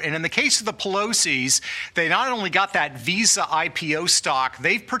power? And in the case of the Pelosi's, they not only got that Visa IPO stock,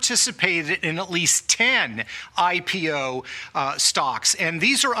 they've participated in at least 10 IPO stocks. And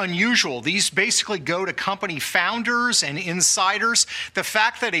these are unusual. These basically go to company founders and insiders. The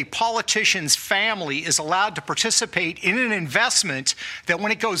fact that a politician's family is allowed to participate in an investment that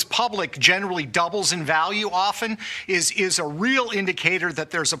when it goes public generally doubles in value often is a real indicator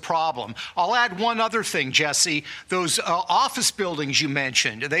that there's a problem. I'll add one other thing, Jesse. Those office buildings you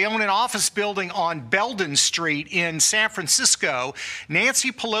mentioned, they own an office building on Belden Street in San Francisco. Nancy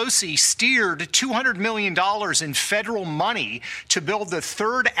Pelosi steered $200 million in federal money to build the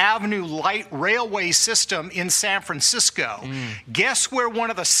 3rd Avenue light railway system in San Francisco. Guess where one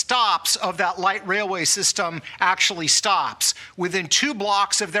of the stops of that light railway system actually stops? Within 2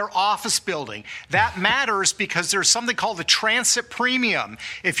 blocks of their office building. That matters because there's something called the transit premium.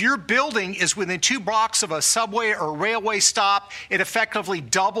 If your building is within 2 blocks of a subway or railway stop, it effectively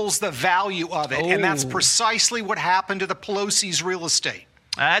doubles the value of it. And that's precisely what happened to the Pelosi's real estate.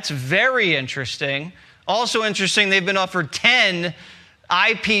 That's very interesting. Also interesting, they've been offered 10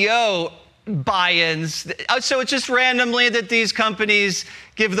 IPO buy-ins. So it's just randomly that these companies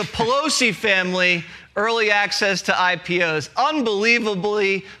give the Pelosi family early access to IPOs.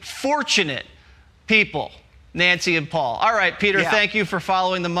 Unbelievably fortunate people, Nancy and Paul. All right, Peter, Thank you for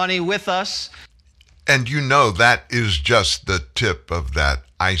following the money with us. And you know that is just the tip of that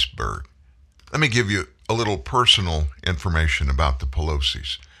iceberg. Let me give you a little personal information about the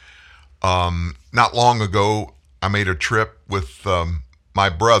Pelosi's. Not long ago, I made a trip with my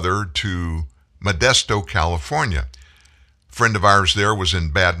brother to Modesto, California. A friend of ours there was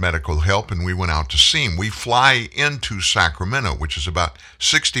in bad medical health, and we went out to see him. We fly into Sacramento, which is about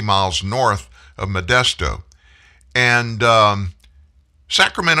 60 miles north of Modesto. And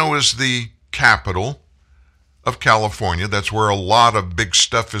Sacramento is the capital of California. That's where a lot of big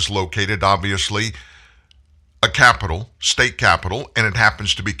stuff is located, obviously. A capital, state capital, and it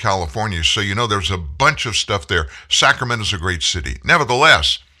happens to be California. So you know there's a bunch of stuff there. Sacramento's a great city.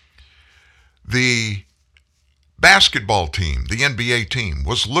 Nevertheless, the basketball team, the NBA team,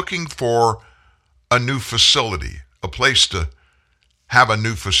 was looking for a new facility, a place to have a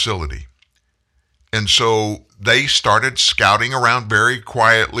new facility. And so they started scouting around very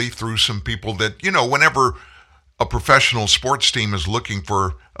quietly through some people that, you know, whenever a professional sports team is looking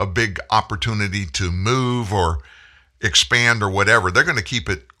for a big opportunity to move or expand or whatever, they're going to keep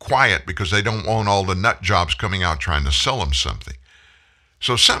it quiet because they don't want all the nut jobs coming out trying to sell them something.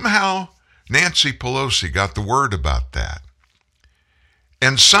 So somehow Nancy Pelosi got the word about that.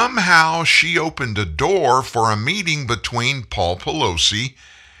 And somehow she opened a door for a meeting between Paul Pelosi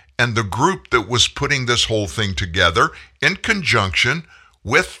and the group that was putting this whole thing together in conjunction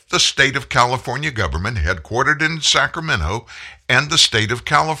with the state of California government, headquartered in Sacramento, and the state of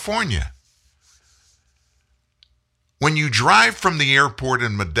California. When you drive from the airport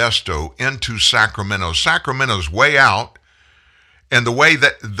in Modesto into Sacramento, Sacramento's way out, and the way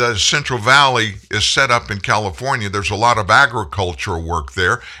that the Central Valley is set up in California, there's a lot of agricultural work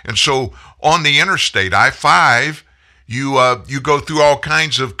there. And so on the interstate, I-5, you go through all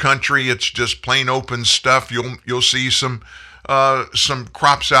kinds of country. It's just plain open stuff. You'll see some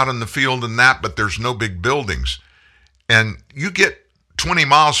crops out in the field and that, but there's no big buildings. And you get 20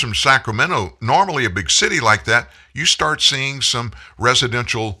 miles from Sacramento, normally a big city like that, you start seeing some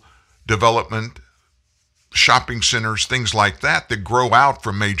residential development, shopping centers, things like that grow out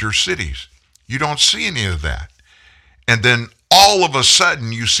from major cities. You don't see any of that. And then all of a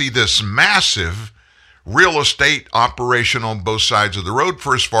sudden you see this massive real estate operation on both sides of the road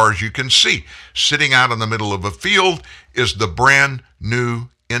for as far as you can see. Sitting out in the middle of a field is the brand new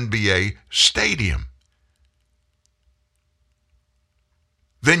NBA stadium.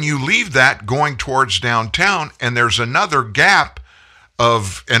 Then you leave that going towards downtown, and there's another gap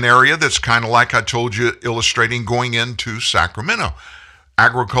of an area that's kind of like I told you, illustrating going into Sacramento.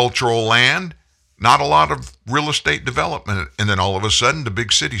 Agricultural land, not a lot of real estate development, and then all of a sudden the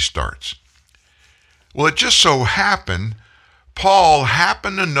big city starts. Well, it just so happened, Paul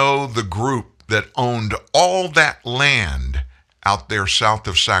happened to know the group that owned all that land out there south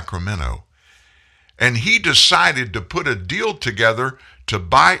of Sacramento. And he decided to put a deal together to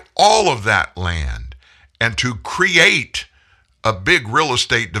buy all of that land and to create a big real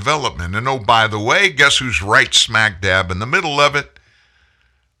estate development. And oh, by the way, guess who's right smack dab in the middle of it?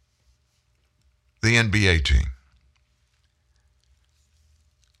 The NBA team.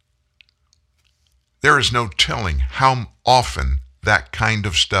 There is no telling how often that kind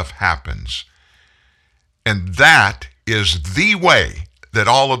of stuff happens. And that is the way that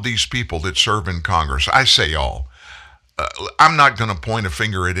all of these people that serve in Congress, I say all, I'm not going to point a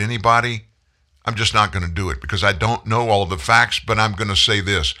finger at anybody. I'm just not going to do it because I don't know all the facts, but I'm going to say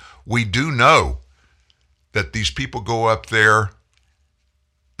this. We do know that these people go up there.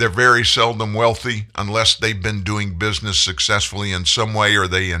 They're very seldom wealthy unless they've been doing business successfully in some way or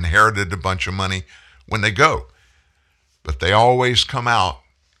they inherited a bunch of money when they go. But they always come out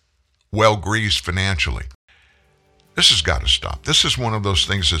well-greased financially. This has got to stop. This is one of those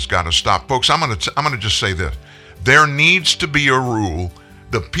things that's got to stop. Folks, I'm going to just say this. There needs to be a rule.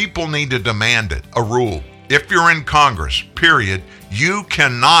 The people need to demand it, a rule. If you're in Congress, period, you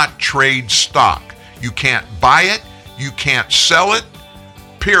cannot trade stock. You can't buy it. You can't sell it,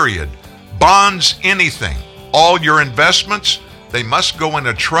 period. Bonds, anything. All your investments, they must go in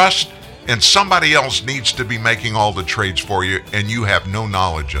a trust, and somebody else needs to be making all the trades for you, and you have no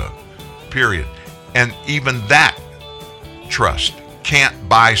knowledge of, period. And even that trust can't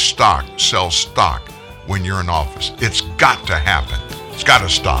buy stock, sell stock when you're in office. It's got to happen. It's got to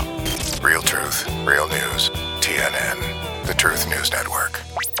stop. Real truth, real news. TNN, the Truth News Network.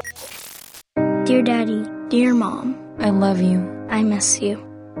 Dear Daddy, dear Mom, I love you. I miss you.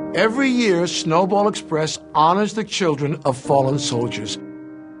 Every year, Snowball Express honors the children of fallen soldiers.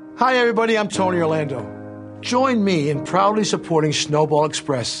 Hi, everybody. I'm Tony Orlando. Join me in proudly supporting Snowball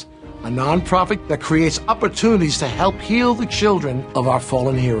Express, a nonprofit that creates opportunities to help heal the children of our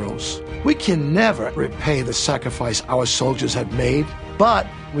fallen heroes. We can never repay the sacrifice our soldiers have made, but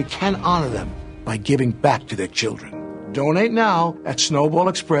we can honor them by giving back to their children. Donate now at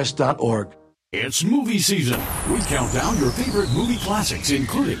snowballexpress.org. It's movie season. We count down your favorite movie classics,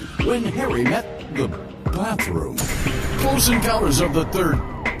 including When Harry Met the Bathroom, Close Encounters of the Third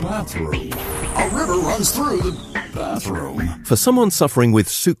Bathroom, A River Runs Through the Bathroom. For someone suffering with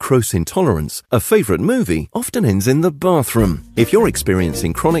sucrose intolerance, a favorite movie often ends in the bathroom. If you're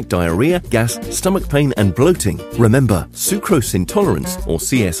experiencing chronic diarrhea, gas, stomach pain, and bloating, remember, sucrose intolerance, or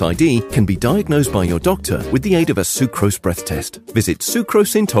CSID, can be diagnosed by your doctor with the aid of a sucrose breath test. Visit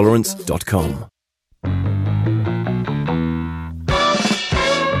sucroseintolerance.com.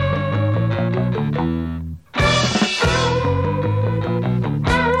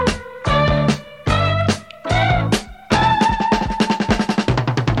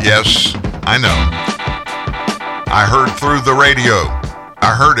 Yes, I know. I heard through the radio.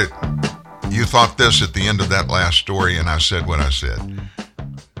 I heard it. You thought this at the end of that last story, and I said what I said.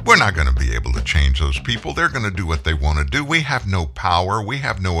 We're not going to be able to change those people. They're going to do what they want to do. We have no power. We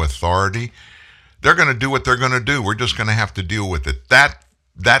have no authority. They're going to do what they're going to do. We're just going to have to deal with it. That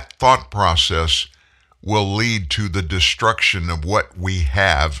thought process will lead to the destruction of what we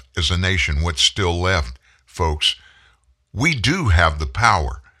have as a nation, what's still left, folks. We do have the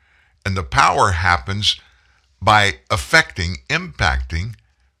power. And the power happens by affecting, impacting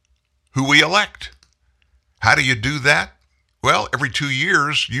who we elect. How do you do that? Well, every 2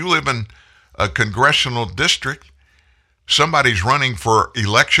 years, you live in a congressional district. Somebody's running for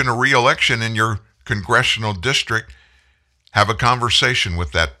election or re-election in your congressional district. Have a conversation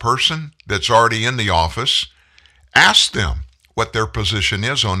with that person that's already in the office. Ask them what their position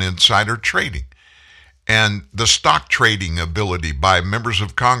is on insider trading and the stock trading ability by members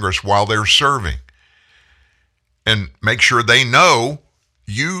of Congress while they're serving. And make sure they know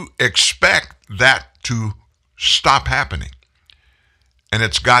you expect that to stop happening. And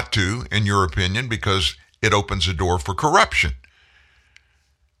it's got to, in your opinion, because it opens a door for corruption.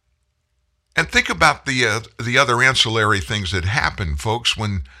 And think about the other ancillary things that happen, folks,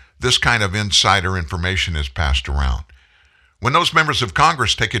 when this kind of insider information is passed around. When those members of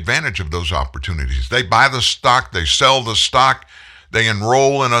Congress take advantage of those opportunities, they buy the stock, they sell the stock, they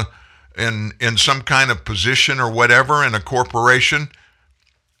enroll in some kind of position or whatever in a corporation,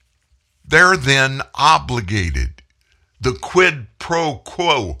 they're then obligated. The quid pro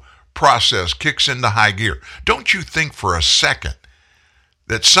quo process kicks into high gear. Don't you think for a second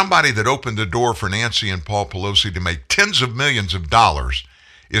that somebody that opened the door for Nancy and Paul Pelosi to make tens of millions of dollars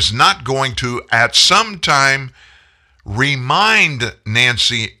is not going to, at some time, remind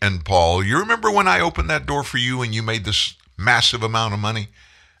Nancy and Paul, you remember when I opened that door for you and you made this massive amount of money?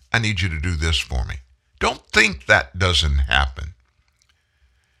 I need you to do this for me. Don't think that doesn't happen.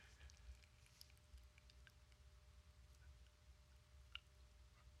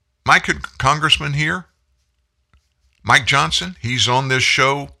 My congressman here, Mike Johnson, he's on this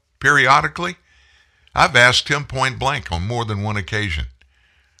show periodically. I've asked him point blank on more than one occasion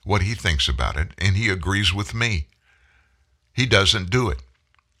what he thinks about it, and he agrees with me. He doesn't do it.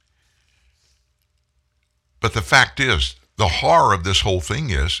 But the fact is, the horror of this whole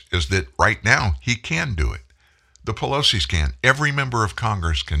thing is that right now he can do it. The Pelosi's can. Every member of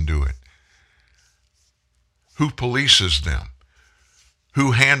Congress can do it. Who polices them?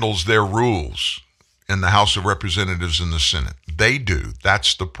 Who handles their rules in the House of Representatives and the Senate? They do.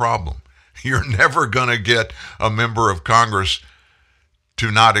 That's the problem. You're never going to get a member of Congress to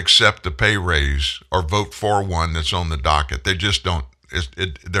not accept a pay raise or vote for one that's on the docket. They just don't.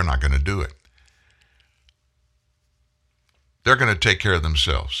 They're not going to do it. They're going to take care of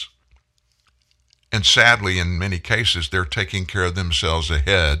themselves. And sadly, in many cases, they're taking care of themselves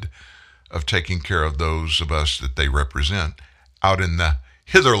ahead of taking care of those of us that they represent out in the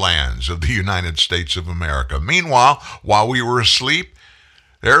hitherlands of the United States of America. Meanwhile, while we were asleep,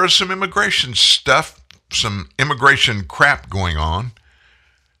 there is some immigration stuff, some immigration crap going on.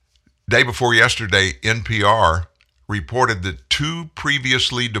 Day before yesterday, NPR reported that 2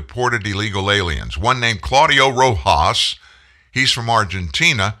 previously deported illegal aliens, one named Claudio Rojas, he's from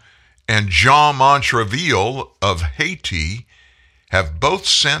Argentina, and Jean Montreville of Haiti, have both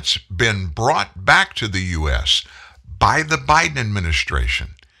since been brought back to the U.S. by the Biden administration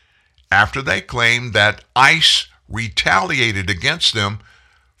after they claimed that ICE retaliated against them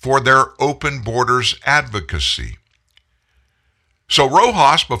for their open borders advocacy. So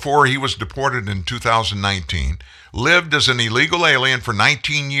Rojas, before he was deported in 2019, lived as an illegal alien for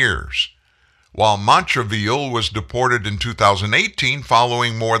 19 years, while Montreville was deported in 2018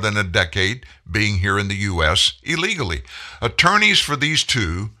 following more than a decade being here in the U.S. illegally. Attorneys for these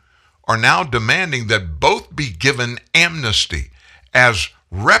two are now demanding that both be given amnesty as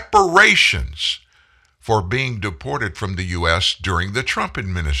reparations for being deported from the U.S. during the Trump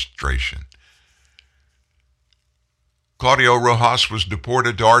administration. Claudio Rojas was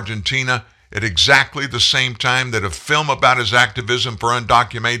deported to Argentina at exactly the same time that a film about his activism for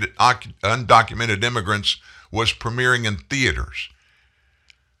undocumented immigrants was premiering in theaters.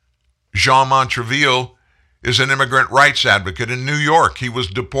 Jean Montreville is an immigrant rights advocate in New York. He was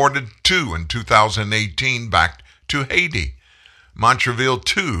deported too in 2018 back to Haiti. Montreville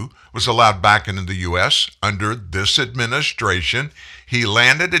too was allowed back into the U.S. under this administration. He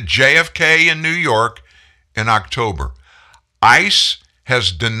landed at JFK in New York in October. ICE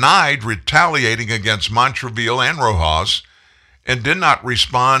has denied retaliating against Montreville and Rojas and did not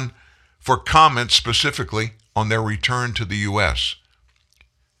respond for comments specifically on their return to the U.S.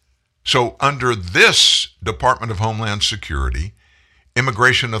 So under this Department of Homeland Security,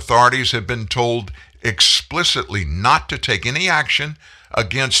 immigration authorities have been told explicitly not to take any action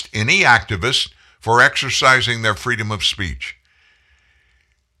against any activists for exercising their freedom of speech.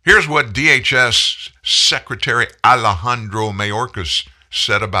 Here's what DHS Secretary Alejandro Mayorkas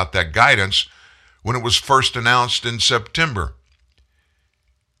said about that guidance when it was first announced in September.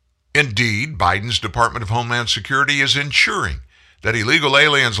 Indeed, Biden's Department of Homeland Security is ensuring that illegal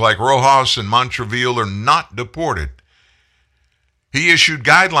aliens like Rojas and Montreville are not deported. He issued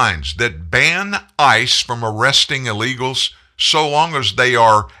guidelines that ban ICE from arresting illegals so long as they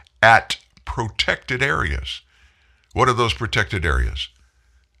are at protected areas. What are those protected areas?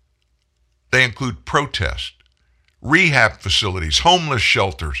 They include protest, rehab facilities, homeless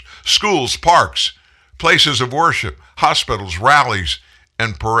shelters, schools, parks, places of worship, hospitals, rallies,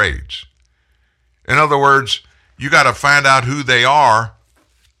 and parades. In other words, you got to find out who they are,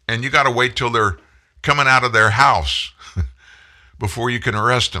 and you got to wait till they're coming out of their house before you can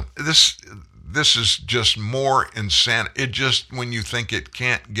arrest them. This is just more insane. It just, when you think it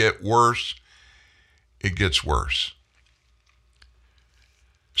can't get worse, it gets worse.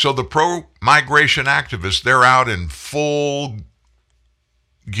 So the pro-migration activists, they're out in full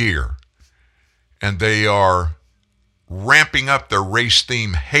gear, and they are ramping up their race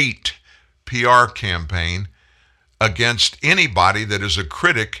theme hate PR campaign against anybody that is a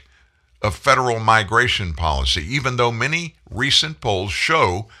critic of federal migration policy, even though many recent polls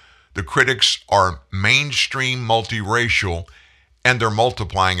show The critics are mainstream multiracial, and they're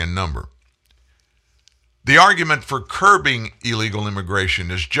multiplying in number. The argument for curbing illegal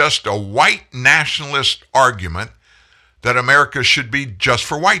immigration is just a white nationalist argument that America should be just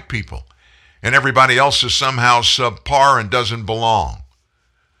for white people, and everybody else is somehow subpar and doesn't belong.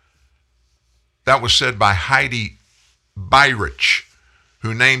 That was said by Heidi Beirich,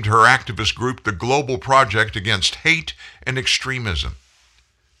 who named her activist group the Global Project Against Hate and Extremism.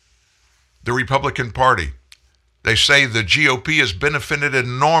 The Republican Party, they say the GOP has benefited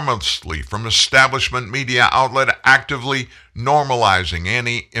enormously from establishment media outlet actively normalizing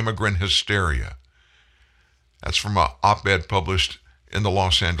anti-immigrant hysteria. That's from an op-ed published in the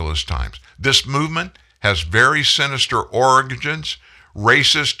Los Angeles Times. This movement has very sinister origins,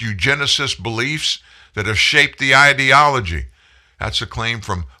 racist, eugenicist beliefs that have shaped the ideology. That's a claim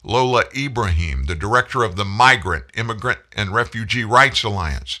from Lola Ibrahim, the director of the Migrant, Immigrant, and Refugee Rights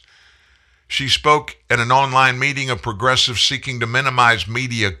Alliance. She spoke at an online meeting of progressives seeking to minimize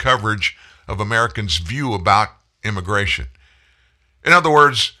media coverage of Americans' view about immigration. In other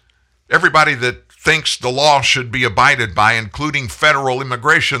words, everybody that thinks the law should be abided by, including federal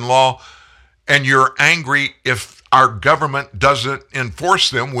immigration law, and you're angry if our government doesn't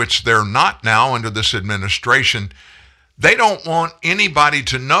enforce them, which they're not now under this administration, they don't want anybody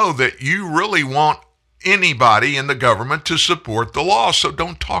to know that you really want anybody in the government to support the law, so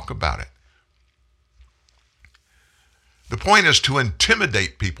don't talk about it. The point is to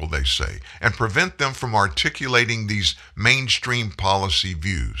intimidate people, they say, and prevent them from articulating these mainstream policy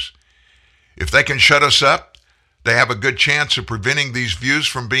views. If they can shut us up, they have a good chance of preventing these views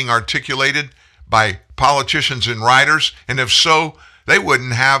from being articulated by politicians and writers, and if so, they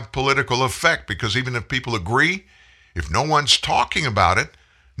wouldn't have political effect, because even if people agree, if no one's talking about it,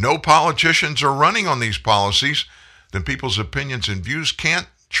 no politicians are running on these policies, then people's opinions and views can't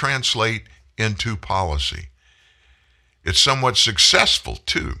translate into policy. It's somewhat successful,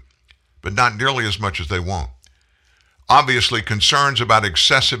 too, but not nearly as much as they want. Obviously, concerns about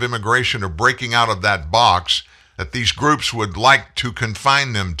excessive immigration are breaking out of that box that these groups would like to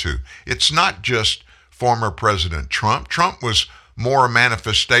confine them to. It's not just former President Trump. Trump was more a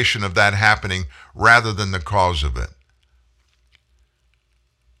manifestation of that happening rather than the cause of it.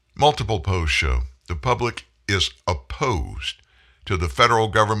 Multiple posts show the public is opposed to the federal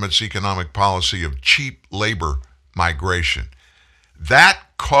government's economic policy of cheap labor migration. That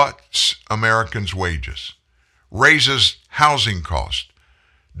cuts Americans' wages, raises housing costs,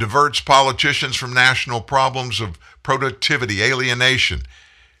 diverts politicians from national problems of productivity, alienation,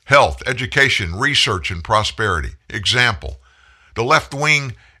 health, education, research, and prosperity. Example, the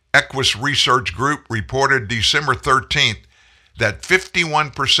left-wing Equus Research Group reported December 13th that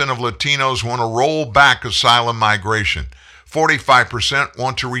 51% of Latinos want to roll back asylum migration. 45%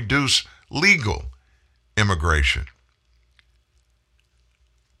 want to reduce legal immigration.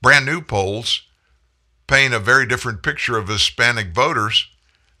 Brand new polls paint a very different picture of Hispanic voters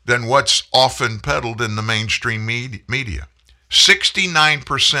than what's often peddled in the mainstream media.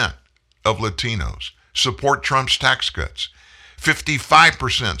 69% of Latinos support Trump's tax cuts.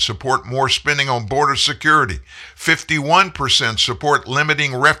 55% support more spending on border security. 51% support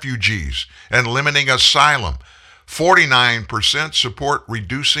limiting refugees and limiting asylum. 49% support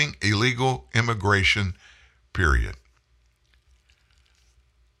reducing illegal immigration, period.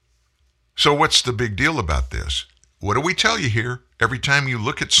 So what's the big deal about this? What do we tell you here? Every time you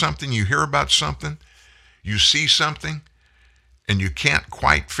look at something, you hear about something, you see something, and you can't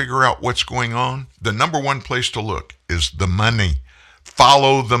quite figure out what's going on, the number one place to look is the money.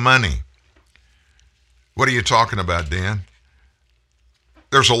 Follow the money. What are you talking about, Dan?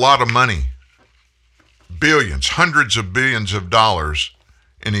 There's a lot of money. Billions, hundreds of billions of dollars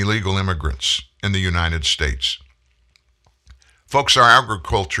in illegal immigrants in the United States. Folks, our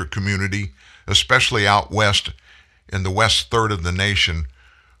agriculture community, especially out west in the west third of the nation,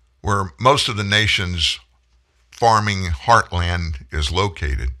 where most of the nation's farming heartland is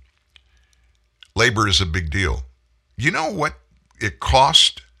located, labor is a big deal. You know what it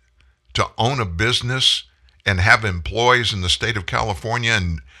costs to own a business and have employees in the state of California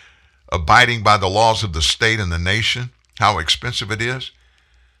and abiding by the laws of the state and the nation? How expensive it is?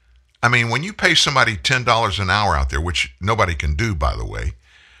 I mean, when you pay somebody $10 an hour out there, which nobody can do, by the way,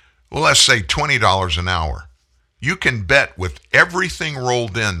 well, let's say $20 an hour, you can bet with everything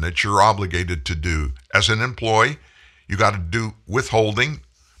rolled in that you're obligated to do. As an employee, you got to do withholding.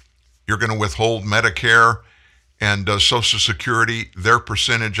 You're going to withhold Medicare and Social Security, their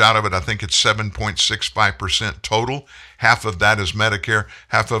percentage out of it. I think it's 7.65% total. Half of that is Medicare,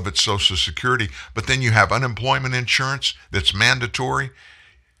 half of it's Social Security. But then you have unemployment insurance that's mandatory.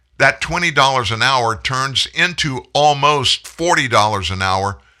 that $20 an hour turns into almost $40 an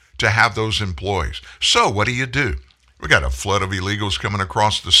hour to have those employees. So what do? We got a flood of illegals coming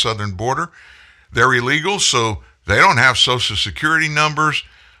across the southern border. They're illegal, so they don't have Social Security numbers.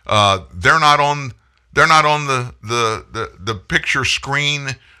 They're not on the picture screen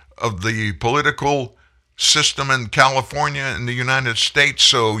of the political system in California and the United States,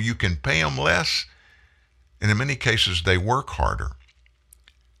 so you can pay them less. And in many cases, they work harder.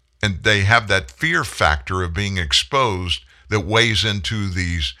 And they have that fear factor of being exposed that weighs into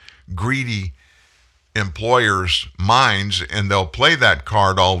these greedy employers' minds, and they'll play that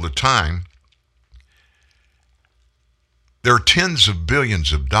card all the time. There are tens of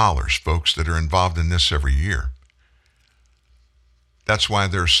billions of dollars, folks, that are involved in this every year. That's why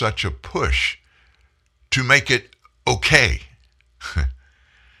there's such a push to make it okay.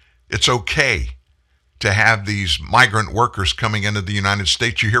 It's okay to have these migrant workers coming into the United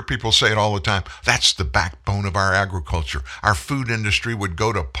States. You hear people say it all the time. That's the backbone of our agriculture. Our food industry would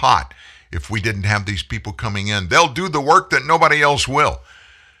go to pot if we didn't have these people coming in. They'll do the work that nobody else will.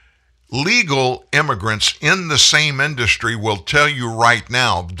 Legal immigrants in the same industry will tell you right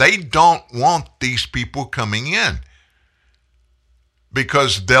now, they don't want these people coming in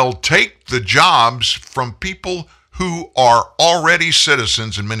because they'll take the jobs from people who are already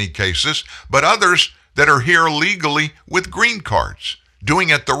citizens in many cases, but others that are here legally with green cards, doing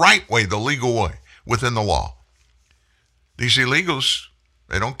it the right way, the legal way, within the law. These illegals,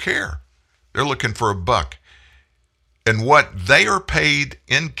 they don't care. They're looking for a buck. And what they are paid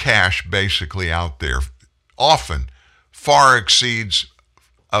in cash basically out there often far exceeds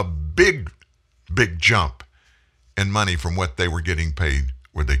a big jump in money from what they were getting paid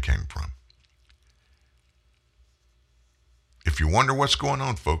where they came from. If you wonder what's going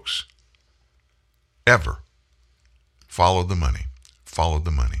on, folks, ever, follow the money. Follow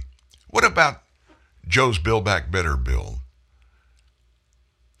the money. What about Joe's Build Back Better bill?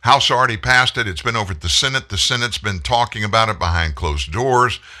 House already passed it. It's been over at the Senate. The Senate's been talking about it behind closed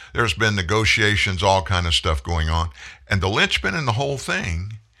doors. There's been negotiations, all kind of stuff going on. And the linchpin in the whole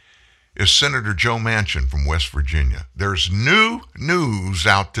thing is Senator Joe Manchin from West Virginia. There's new news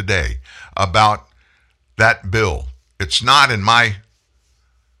out today about that bill. It's not, in my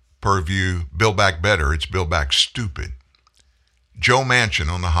purview, Build Back Better. It's Build Back Stupid. Joe Manchin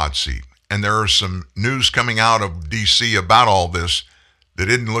on the hot seat. And there are some news coming out of D.C. about all this that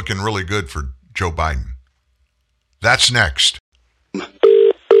isn't looking really good for Joe Biden. That's next.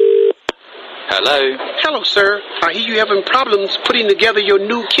 Hello. Hello, sir. I hear you having problems putting together your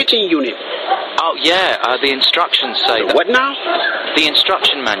new kitchen unit. Oh, yeah, the instructions say that. What now? The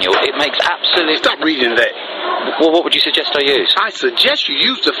instruction manual. It makes absolute... Stop reading that. Well, what would you suggest I use? I suggest you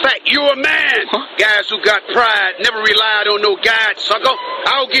use the fact you're a man. Huh? Guys who got pride never relied on no guide, sucker.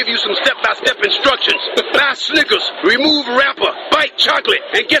 I'll give you some step-by-step instructions. Buy Snickers, remove wrapper, bite chocolate,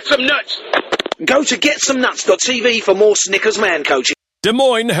 and get some nuts. Go to GetSomeNuts.tv for more Snickers man coaching.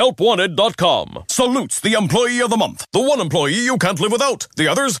 DesMoinesHelpWanted.com salutes the Employee of the Month. The one employee you can't live without. The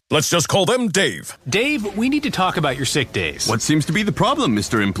others, let's just call them Dave. Dave, we need to talk about your sick days. What seems to be the problem,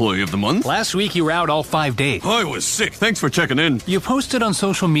 Mr. Employee of the Month? Last week you were out all 5 days. I was sick. Thanks for checking in. You posted on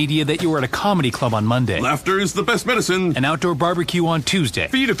social media that you were at a comedy club on Monday. Laughter is the best medicine. An outdoor barbecue on Tuesday.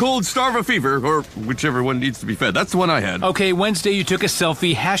 Feed a cold, starve a fever, or whichever one needs to be fed. That's the one I had. Okay, Wednesday you took a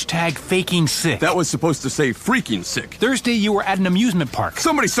selfie, #faking sick. That was supposed to say freaking sick. Thursday you were at an amusement park.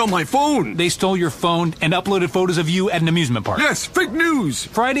 Somebody stole my phone. They stole your phone and uploaded photos of you at an amusement park. Yes, fake news.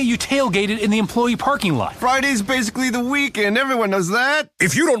 Friday, you tailgated in the employee parking lot. Friday's basically the weekend. Everyone knows that.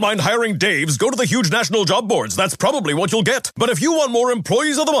 If you don't mind hiring Daves, go to the huge national job boards. That's probably what you'll get. But if you want more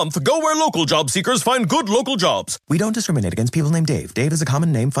Employees of the Month, go where local job seekers find good local jobs. We don't discriminate against people named Dave. Dave is a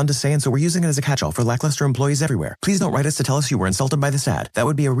common name, fun to say, and so we're using it as a catch-all for lackluster employees everywhere. Please don't write us to tell us you were insulted by this ad. That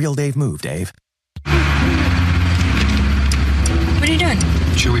would be a real Dave move, Dave. What are you doing?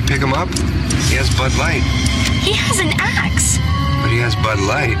 Should we pick him up? He has Bud Light. He has an axe. But he has Bud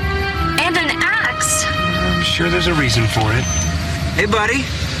Light. And an axe. I'm sure there's a reason for it. Hey, buddy.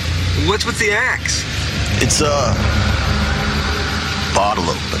 What's with the axe? It's a bottle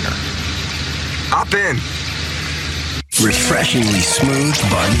opener. Hop in. Refreshingly smooth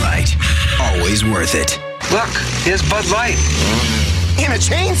Bud Light. Always worth it. Look, here's Bud Light. And a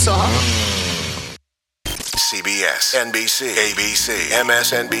chainsaw. CBS, NBC, ABC,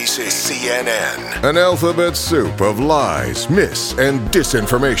 MSNBC, CNN. An alphabet soup of lies, myths, and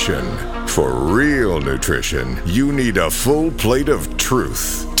disinformation. For real nutrition, you need a full plate of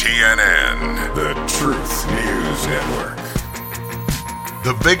truth. TNN, the Truth News Network.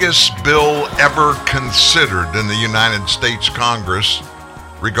 The biggest bill ever considered in the United States Congress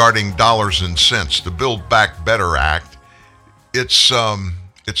regarding dollars and cents. The Build Back Better Act, it's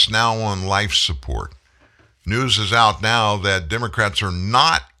now on life support. News is out now that Democrats are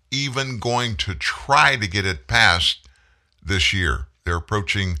not even going to try to get it passed this year. They're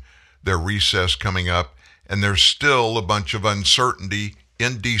approaching their recess coming up, and there's still a bunch of uncertainty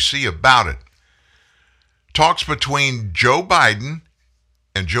in D.C. about it. Talks between Joe Biden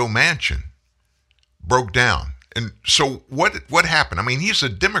and Joe Manchin broke down. And so what happened? I mean, he's a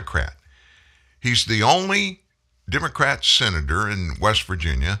Democrat. He's the only Democrat senator in West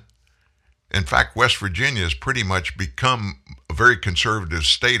Virginia. In fact, West Virginia has pretty much become a very conservative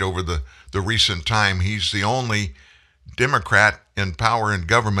state over the recent time. He's the only Democrat in power and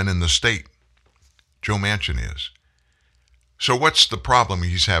government in the state. Joe Manchin is. So what's the problem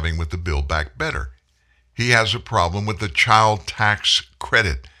he's having with the Build Back Better? He has a problem with the child tax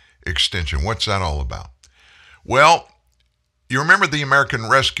credit extension. What's that all about? Well, you remember the American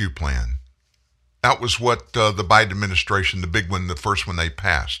Rescue Plan. That was what the Biden administration, the big one, the first one they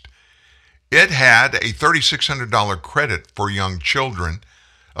passed. It had a $3,600 credit for young children,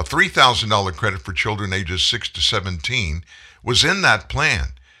 a $3,000 credit for children ages 6 to 17 was in that plan.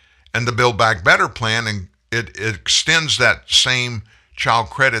 And the Build Back Better plan, and it extends that same child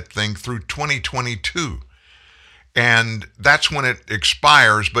credit thing through 2022. And that's when it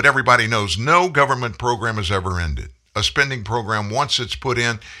expires, but everybody knows no government program has ever ended. A spending program, once it's put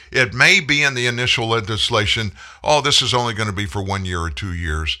in, it may be in the initial legislation, this is only going to be for 1 year or 2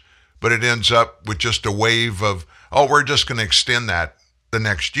 years, but it ends up with just a wave of, we're just going to extend that the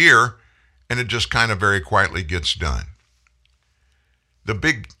next year, and it just kind of very quietly gets done. The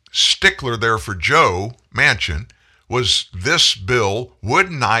big stickler there for Joe Manchin was this bill would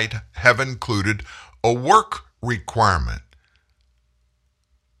not have included a work requirement.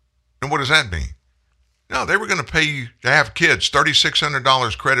 And what does that mean? No, they were going to pay you to have kids,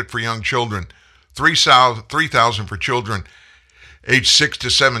 $3,600 credit for young children, $3,000 for children age 6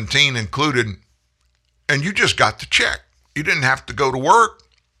 to 17 included, and you just got the check. You didn't have to go to work.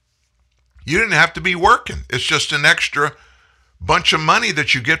 You didn't have to be working. It's just an extra bunch of money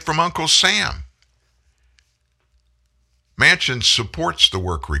that you get from Uncle Sam. Manchin supports the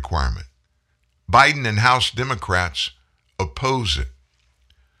work requirement. Biden and House Democrats oppose it.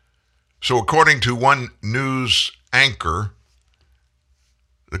 So according to one news anchor,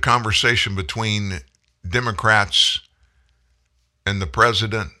 the conversation between Democrats and the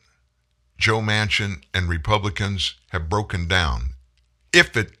president, Joe Manchin, and Republicans have broken down.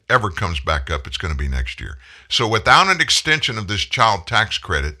 If it ever comes back up, it's going to be next year. So without an extension of this child tax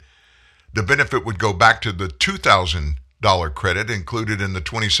credit, the benefit would go back to the $2,000 credit included in the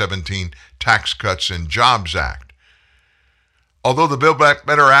 2017 Tax Cuts and Jobs Act. Although the Build Back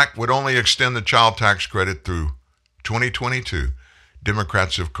Better Act would only extend the child tax credit through 2022,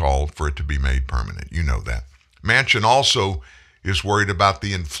 Democrats have called for it to be made permanent. You know that. Manchin also is worried about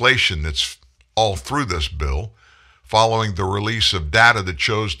the inflation that's all through this bill, following the release of data that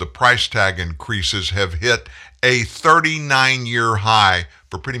shows the price tag increases have hit a 39-year high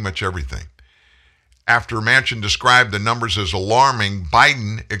for pretty much everything. After Manchin described the numbers as alarming,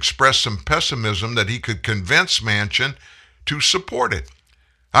 Biden expressed some pessimism that he could convince Manchin to support it.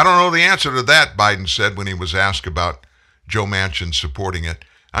 I don't know the answer to that, Biden said when he was asked about Joe Manchin supporting it.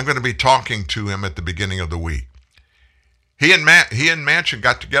 I'm going to be talking to him at the beginning of the week. He and Manchin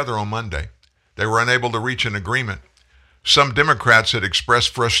got together on Monday. They were unable to reach an agreement. Some Democrats had expressed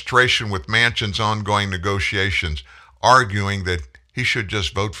frustration with Manchin's ongoing negotiations, arguing that he should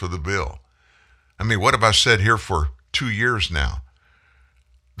just vote for the bill. I mean, what have I said here for 2 years now?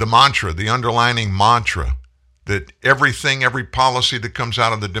 The mantra, the underlining mantra, that everything, every policy that comes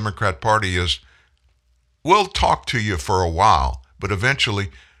out of the Democrat Party is, we'll talk to you for a while, but eventually,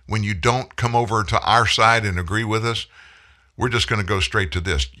 when you don't come over to our side and agree with us, we're just going to go straight to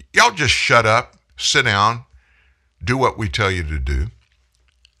this. Y'all just shut up, sit down, do what we tell you to do.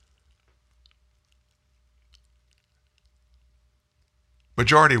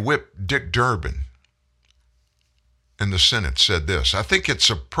 Majority Whip Dick Durbin in the Senate said this: I think it's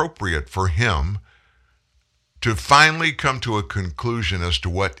appropriate for him to finally come to a conclusion as to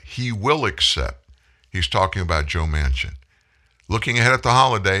what he will accept. He's talking about Joe Manchin. Looking ahead at the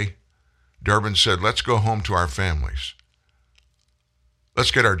holiday, Durbin said, let's go home to our families.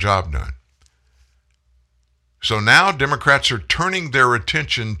 Let's get our job done. So now Democrats are turning their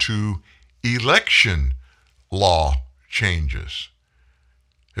attention to election law changes.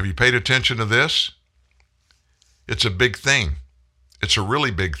 Have you paid attention to this? It's a big thing. It's a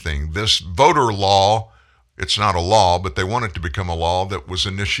really big thing. This voter law, it's not a law, but they want it to become a law that was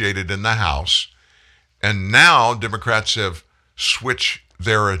initiated in the House. And now Democrats have switched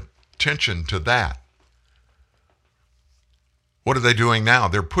their attention to that. What are they doing now?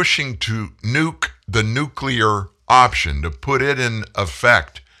 They're pushing to nuke the nuclear option, to put it in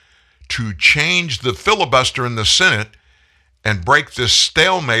effect, to change the filibuster in the Senate and break this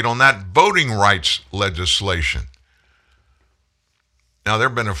stalemate on that voting rights legislation. Now, there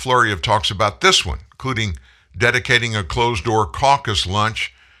have been a flurry of talks about this one, including dedicating a closed-door caucus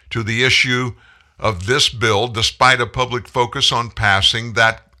lunch to the issue of this bill, despite a public focus on passing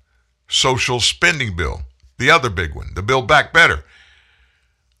that social spending bill, the other big one, the Build Back Better.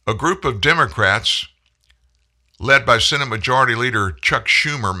 A group of Democrats, led by Senate Majority Leader Chuck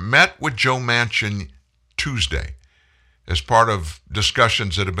Schumer, met with Joe Manchin Tuesday as part of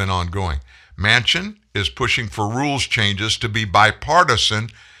discussions that have been ongoing. Manchin is pushing for rules changes to be bipartisan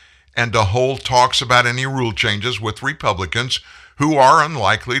and to hold talks about any rule changes with Republicans who are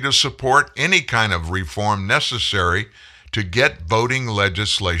unlikely to support any kind of reform necessary to get voting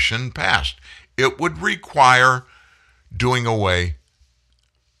legislation passed. It would require doing away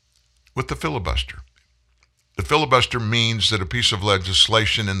with the filibuster. The filibuster means that a piece of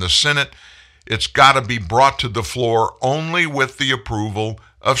legislation in the Senate, it's got to be brought to the floor only with the approval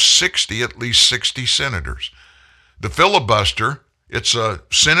of at least 60 senators. The filibuster, it's a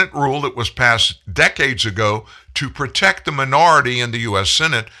Senate rule that was passed decades ago to protect the minority in the U.S.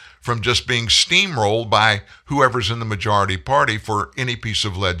 Senate from just being steamrolled by whoever's in the majority party for any piece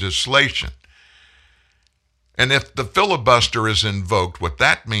of legislation. And if the filibuster is invoked, what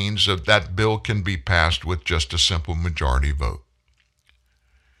that means is that bill can be passed with just a simple majority vote.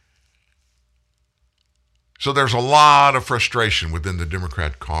 So there's a lot of frustration within the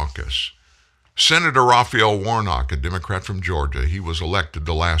Democrat caucus. Senator Raphael Warnock, a Democrat from Georgia, he was elected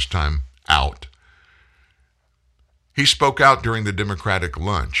the last time out. He spoke out during the Democratic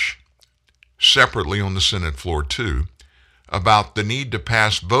lunch, separately on the Senate floor too, about the need to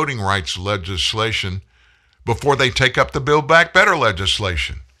pass voting rights legislation before they take up the Build Back Better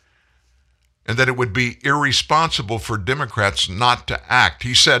legislation, and that it would be irresponsible for Democrats not to act.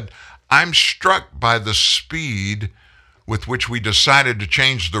 He said, "I'm struck by the speed with which we decided to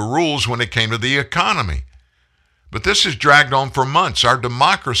change the rules when it came to the economy. But this has dragged on for months. Our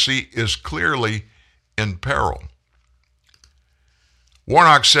democracy is clearly in peril."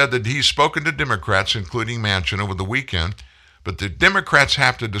 Warnock said that he's spoken to Democrats, including Manchin, over the weekend, but the Democrats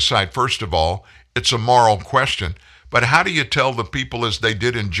have to decide, first of all, it's a moral question, but how do you tell the people, as they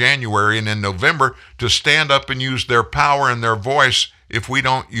did in January and in November, to stand up and use their power and their voice if we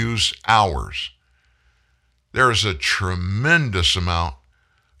don't use ours? There is a tremendous amount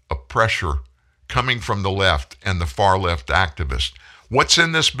of pressure coming from the left and the far left activists. What's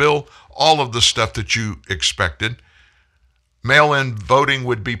in this bill? All of the stuff that you expected. Mail-in voting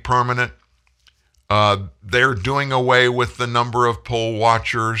would be permanent. They're doing away with the number of poll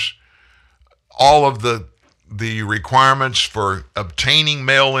watchers. All of the requirements for obtaining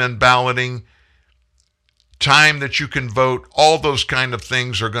mail-in balloting, time that you can vote, all those kind of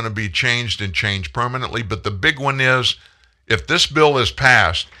things are going to be changed and changed permanently. But the big one is, if this bill is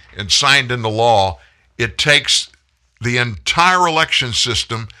passed and signed into law, it takes the entire election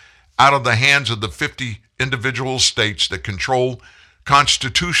system out of the hands of the 50 individual states that control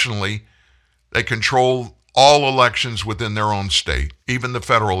constitutionally. They control all elections within their own state, even the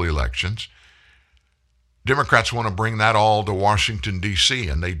federal elections. Democrats want to bring that all to Washington, D.C.,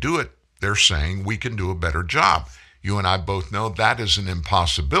 and they do it. They're saying we can do a better job. You and I both know that is an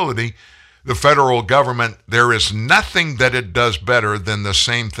impossibility. The federal government, there is nothing that it does better than the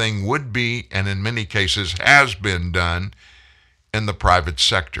same thing would be, and in many cases has been done, in the private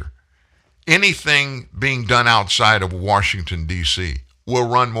sector. Anything being done outside of Washington, D.C. will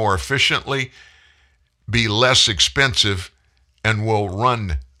run more efficiently, be less expensive, and will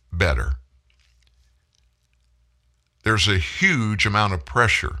run better. There's a huge amount of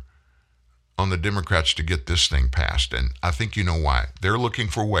pressure on the Democrats to get this thing passed, and I think you know why. They're looking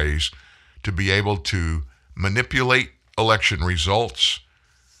for ways to be able to manipulate election results,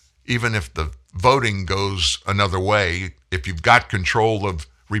 even if the voting goes another way. If you've got control of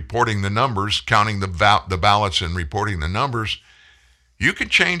reporting the numbers, counting the ballots and reporting the numbers, you can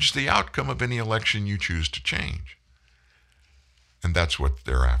change the outcome of any election you choose to change. And that's what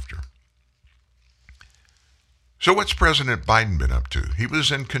they're after. So what's President Biden been up to? He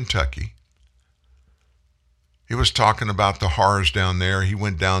was in Kentucky. He was talking about the horrors down there. He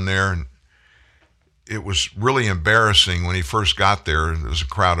went down there, and it was really embarrassing when he first got there. There was a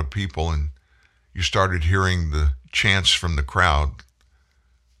crowd of people, and you started hearing the chants from the crowd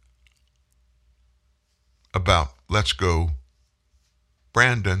about, "Let's go,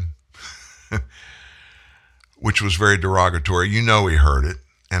 Brandon." which was very derogatory. You know he heard it,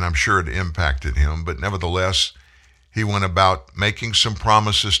 and I'm sure it impacted him, but nevertheless, he went about making some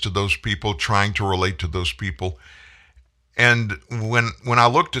promises to those people, trying to relate to those people. And when I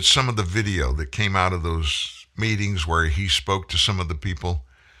looked at some of the video that came out of those meetings where he spoke to some of the people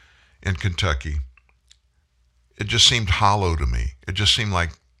in Kentucky, it just seemed hollow to me. It just seemed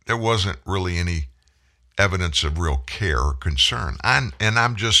like there wasn't really any evidence of real care or concern.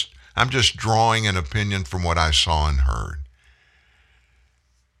 I'm just drawing an opinion from what I saw and heard.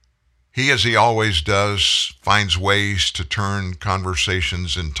 He, as he always does, finds ways to turn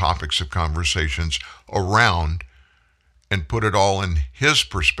conversations and topics of conversations around and put it all in his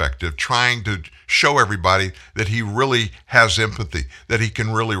perspective, trying to show everybody that he really has empathy, that he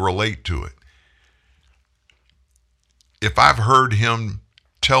can really relate to it. If I've heard him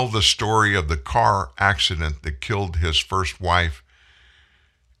tell the story of the car accident that killed his first wife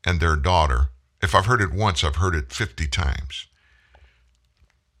and their daughter, if I've heard it once, I've heard it 50 times.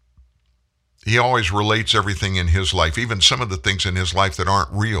 He always relates everything in his life, even some of the things in his life that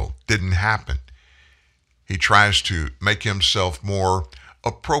aren't real, didn't happen. He tries to make himself more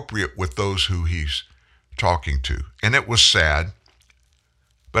appropriate with those who he's talking to. And it was sad,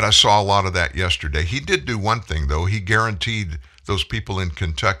 but I saw a lot of that yesterday. He did do one thing, though. He guaranteed those people in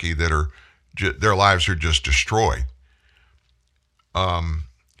Kentucky that their lives are just destroyed.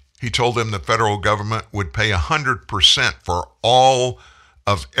 He told them the federal government would pay 100% for all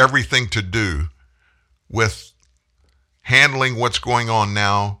of everything to do with handling what's going on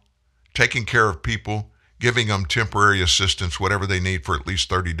now, taking care of people, giving them temporary assistance, whatever they need for at least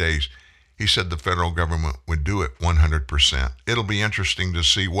 30 days. He said the federal government would do it 100%. It'll be interesting to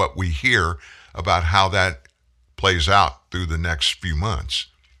see what we hear about how that plays out through the next few months.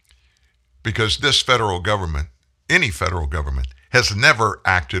 Because this federal government, any federal government, has never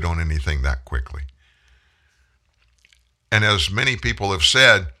acted on anything that quickly. And as many people have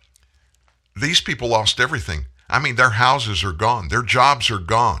said, these people lost everything. I mean, their houses are gone. Their jobs are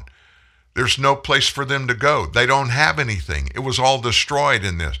gone. There's no place for them to go. They don't have anything. It was all destroyed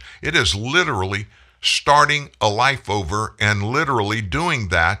in this. It is literally starting a life over and literally doing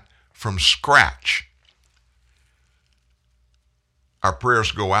that from scratch. Our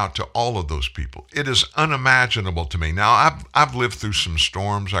prayers go out to all of those people. It is unimaginable to me. Now, I've lived through some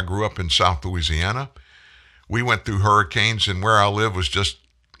storms. I grew up in South Louisiana. We went through hurricanes, and where I live was just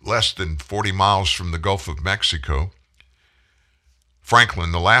less than 40 miles from the Gulf of Mexico.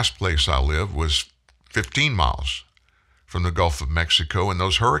 Franklin, the last place I lived, was 15 miles from the Gulf of Mexico, and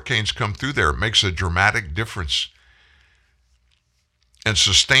those hurricanes come through there. It makes a dramatic difference. And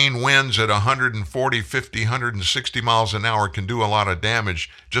sustained winds at 140, 50, 160 miles an hour can do a lot of damage.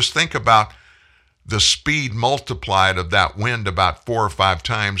 Just think about the speed multiplied of that wind about 4 or 5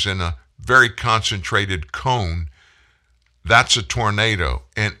 times in a very concentrated cone. That's a tornado,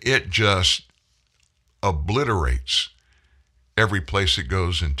 and it just obliterates every place it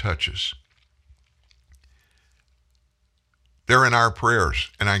goes and touches. They're in our prayers,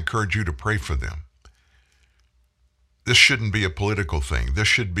 and I encourage you to pray for them. This shouldn't be a political thing. This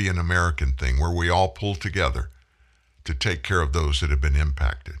should be an American thing where we all pull together to take care of those that have been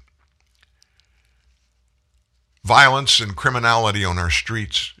impacted. Violence and criminality on our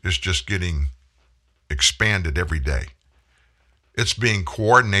streets is just getting expanded every day. It's being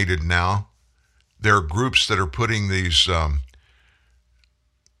coordinated now. There are groups that are putting these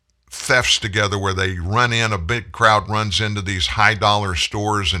thefts together where they run in, a big crowd runs into these high-dollar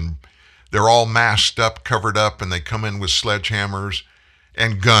stores, and they're all masked up, covered up, and they come in with sledgehammers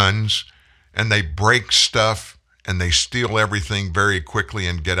and guns, and they break stuff, and they steal everything very quickly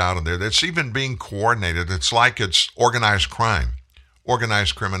and get out of there. It's even being coordinated. It's like it's organized crime,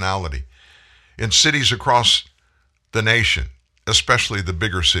 organized criminality. In cities across the nation, especially the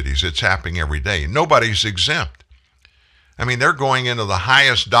bigger cities, it's happening every day. Nobody's exempt. I mean, they're going into the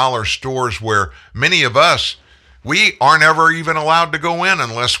highest dollar stores where many of us, we aren't ever even allowed to go in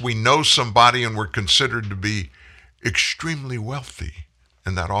unless we know somebody and we're considered to be extremely wealthy,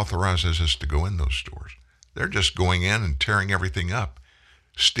 and that authorizes us to go in those stores. They're just going in and tearing everything up,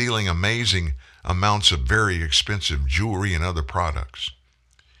 stealing amazing amounts of very expensive jewelry and other products.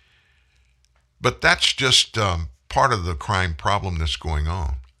 But that's just part of the crime problem that's going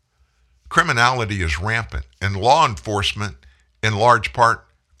on. Criminality is rampant, and law enforcement, in large part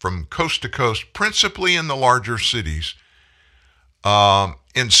from coast to coast, principally in the larger cities,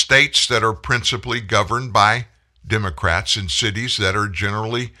 in states that are principally governed by Democrats, in cities that are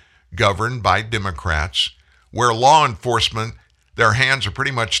generally governed by Democrats, where law enforcement, their hands are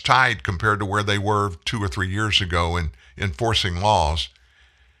pretty much tied compared to where they were 2 or 3 years ago in enforcing laws.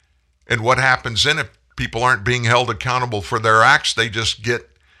 And what happens then if people aren't being held accountable for their acts. They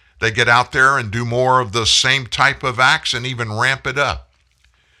get out there and do more of the same type of acts and even ramp it up.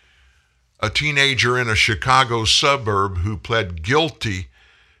 A teenager in a Chicago suburb who pled guilty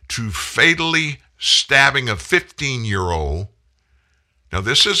to fatally stabbing a 15-year-old. Now,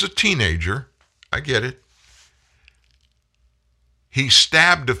 this is a teenager. I get it. He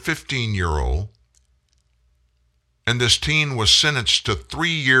stabbed a 15-year-old, and this teen was sentenced to 3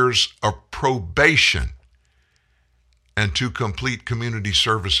 years of probation and to complete community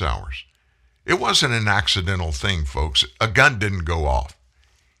service hours. It wasn't an accidental thing, folks. A gun didn't go off.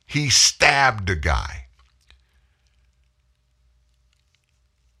 He stabbed a guy.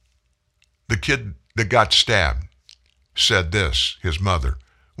 The kid that got stabbed said this, his mother,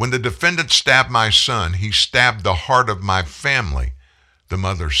 "When the defendant stabbed my son, he stabbed the heart of my family," the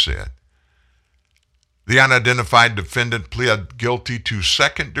mother said. The unidentified defendant pled guilty to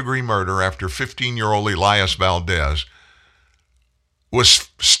second-degree murder after 15-year-old Elias Valdez was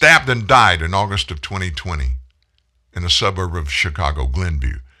stabbed and died in August of 2020 in a suburb of Chicago,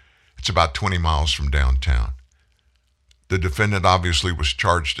 Glenview. It's about 20 miles from downtown. The defendant obviously was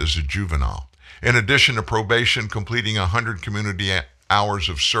charged as a juvenile. In addition to probation, completing 100 community hours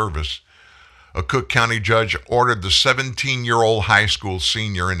of service, a Cook County judge ordered the 17-year-old high school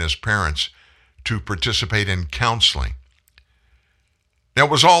senior and his parents to participate in counseling. Now,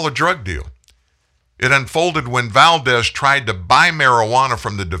 it was all a drug deal. It unfolded when Valdez tried to buy marijuana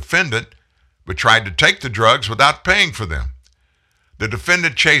from the defendant, but tried to take the drugs without paying for them. The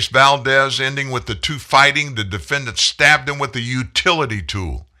defendant chased Valdez, ending with the two fighting. The defendant stabbed him with a utility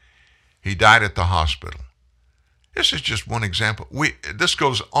tool. He died at the hospital. This is just one example. This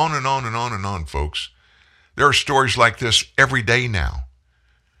goes on and on and on and on, folks. There are stories like this every day now.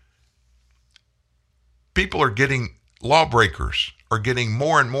 Lawbreakers are getting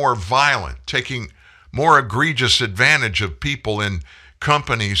more and more violent, taking more egregious advantage of people in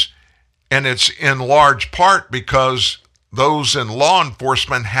companies, and it's in large part because those in law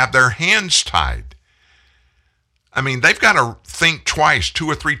enforcement have their hands tied. I mean, they've got to think twice, 2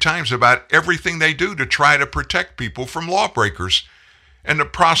 or 3 times about everything they do to try to protect people from lawbreakers and to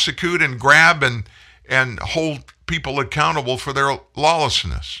prosecute and grab and hold people accountable for their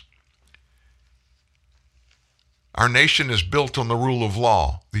lawlessness. Our nation is built on the rule of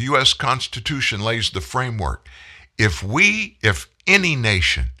law. The U.S. Constitution lays the framework. If any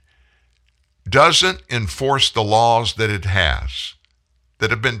nation doesn't enforce the laws that it has, that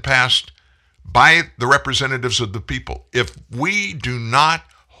have been passed by the representatives of the people, if we do not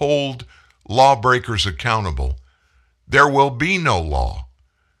hold lawbreakers accountable, there will be no law.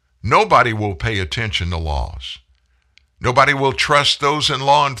 Nobody will pay attention to laws. Nobody will trust those in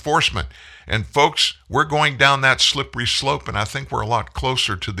law enforcement. And folks, we're going down that slippery slope, and I think we're a lot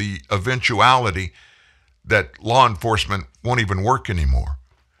closer to the eventuality that law enforcement won't even work anymore.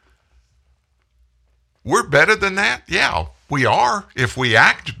 We're better than that? Yeah, we are, if we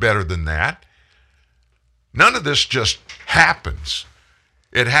act better than that. None of this just happens.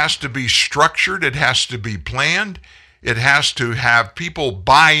 It has to be structured. It has to be planned. It has to have people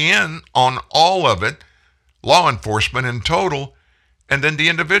buy in on all of it, law enforcement in total, and then the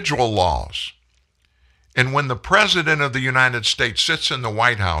individual laws. And when the President of the United States sits in the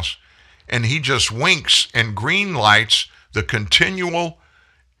White House and he just winks and green lights the continual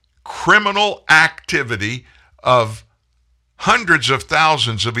criminal activity of hundreds of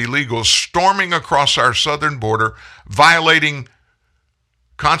thousands of illegals storming across our southern border, violating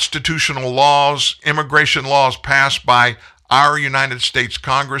constitutional laws, immigration laws passed by our United States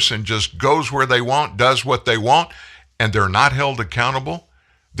Congress, and just goes where they want, does what they want, and they're not held accountable,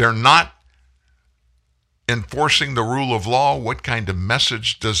 they're not enforcing the rule of law, what kind of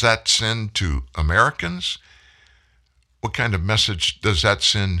message does that send to Americans? What kind of message does that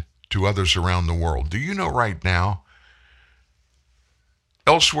send to others around the world? Do you know right now,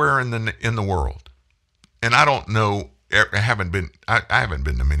 elsewhere in the world, and I don't know, I haven't been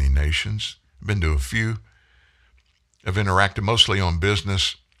to many nations, I've been to a few, I've interacted mostly on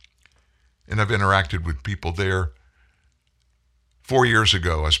business, and I've interacted with people there. 4 years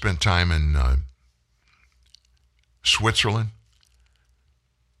ago, I spent time in Switzerland,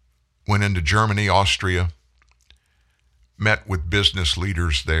 went into Germany, Austria, met with business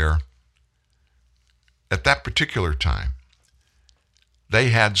leaders there. At that particular time, they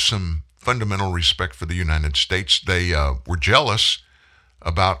had some fundamental respect for the United States. They were jealous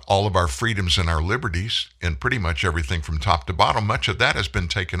about all of our freedoms and our liberties, and pretty much everything from top to bottom. Much of that has been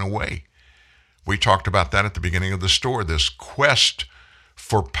taken away. We talked about that at the beginning of the store, this quest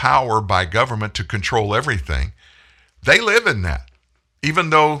for power by government to control everything. They live in that. even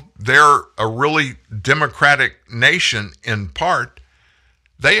though they're a really democratic nation in part,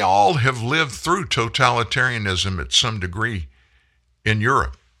 they all have lived through totalitarianism at some degree in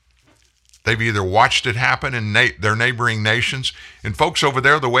Europe. They've either watched it happen in their neighboring nations, and folks over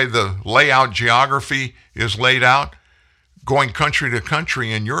there, the way the layout geography is laid out, going country to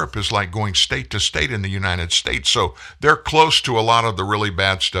country in Europe is like going state to state in the United States. So they're close to a lot of the really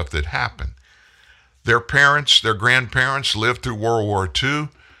bad stuff that happened. Their parents, their grandparents lived through World War II.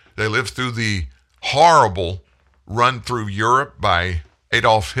 They lived through the horrible run through Europe by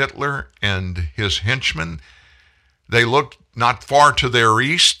Adolf Hitler and his henchmen. They looked not far to their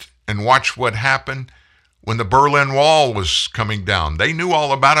east and watched what happened when the Berlin Wall was coming down. They knew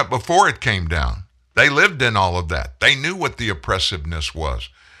all about it before it came down. They lived in all of that. They knew what the oppressiveness was.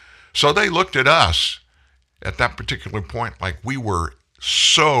 So they looked at us at that particular point like we were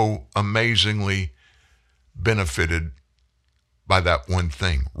so amazingly benefited by that one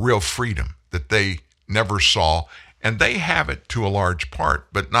thing, real freedom that they never saw. And they have it to a large part,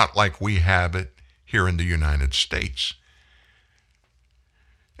 but not like we have it here in the United States.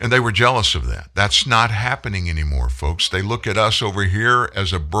 And they were jealous of that. That's not happening anymore, folks. They look at us over here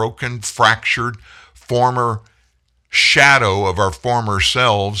as a broken, fractured, former shadow of our former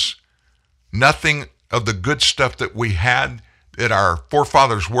selves. Nothing of the good stuff that we had, that our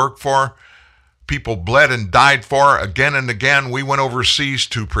forefathers worked for, people bled and died for again and again. We went overseas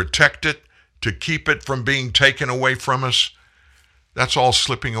to protect it, to keep it from being taken away from us. That's all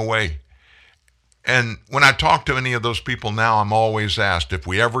slipping away. And when I talk to any of those people now, I'm always asked, if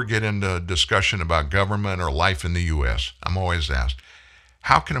we ever get into a discussion about government or life in the U.S., I'm always asked,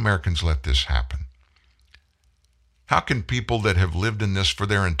 how can Americans let this happen? How can people that have lived in this for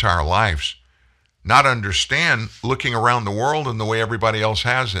their entire lives not understand, looking around the world and the way everybody else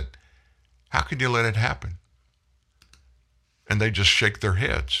has it, how could you let it happen? And they just shake their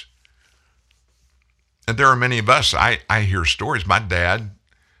heads. And there are many of us, I hear stories. My dad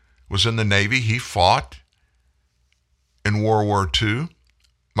was in the Navy. He fought in World War II.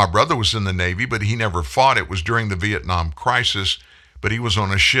 My brother was in the Navy, but he never fought. It was during the Vietnam crisis, but he was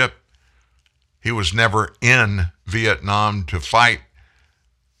on a ship. He was never in Vietnam to fight.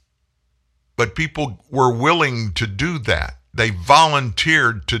 But people were willing to do that. They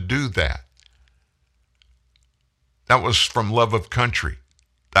volunteered to do that. That was from love of country.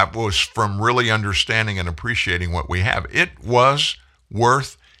 That was from really understanding and appreciating what we have. It was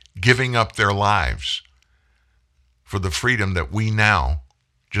worth giving up their lives for the freedom that we now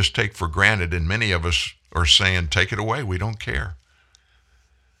just take for granted, and many of us are saying, take it away, we don't care.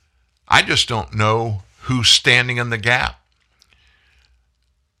 I just don't know who's standing in the gap.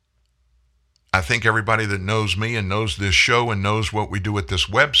 I think everybody that knows me and knows this show and knows what we do at this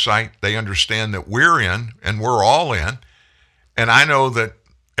website, they understand that we're in, and we're all in. And I know that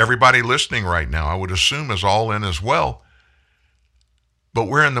everybody listening right now, I would assume, is all in as well. But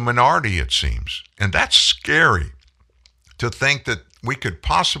we're in the minority, it seems. And that's scary, to think that we could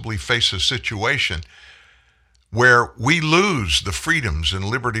possibly face a situation where we lose the freedoms and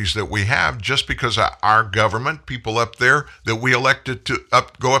liberties that we have just because our government, people up there that we elected to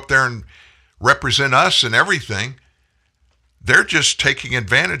go up there and represent us and everything, they're just taking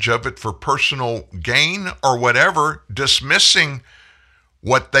advantage of it for personal gain or whatever, dismissing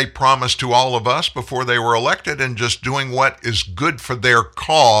what they promised to all of us before they were elected and just doing what is good for their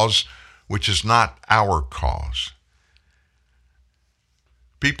cause, which is not our cause.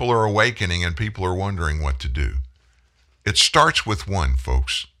 People are awakening and people are wondering what to do. It starts with one,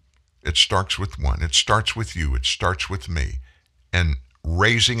 folks. It starts with one. It starts with you. It starts with me. And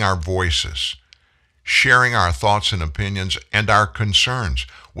raising our voices, sharing our thoughts and opinions and our concerns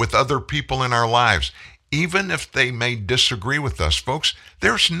with other people in our lives. Even if they may disagree with us, folks,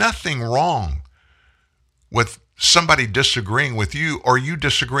 there's nothing wrong with somebody disagreeing with you or you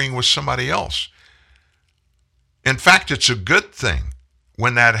disagreeing with somebody else. In fact, it's a good thing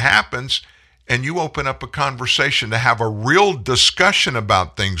when that happens and you open up a conversation to have a real discussion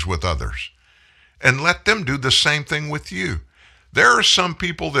about things with others and let them do the same thing with you. There are some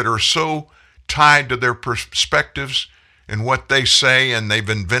people that are so tied to their perspectives and what they say, and they've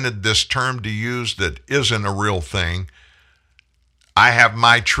invented this term to use that isn't a real thing. I have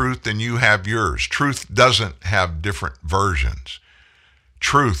my truth and you have yours. Truth doesn't have different versions.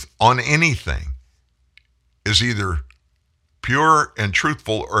 Truth on anything is either pure and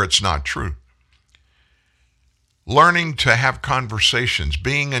truthful or it's not true. Learning to have conversations,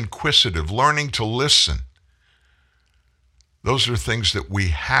 being inquisitive, learning to listen. Those are things that we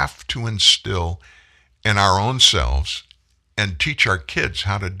have to instill in our own selves and teach our kids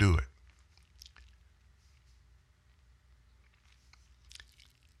how to do it.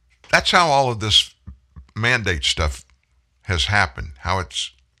 That's how all of this mandate stuff has happened, how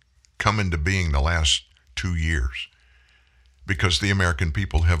it's come into being the last 2 years, because the American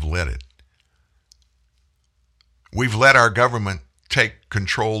people have let it. We've let our government take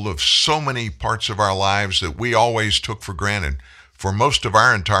control of so many parts of our lives that we always took for granted for most of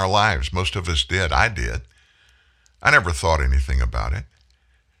our entire lives. Most of us did. I did. I never thought anything about it.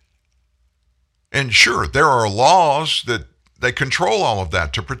 And sure, there are laws that they control all of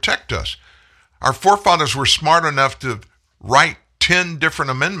that to protect us. Our forefathers were smart enough to write 10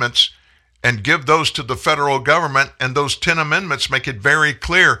 different amendments and give those to the federal government, and those 10 amendments make it very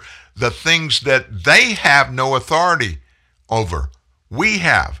clear the things that they have no authority over. We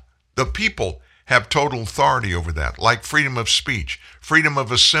have. The people have total authority over that, like freedom of speech, freedom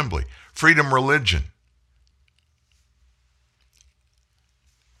of assembly, freedom of religion.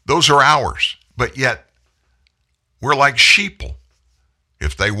 Those are ours, but yet we're like sheeple.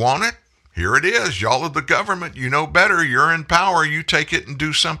 If they want it, here it is. Y'all are the government. You know better. You're in power. You take it and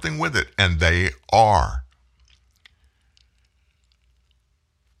do something with it. And they are.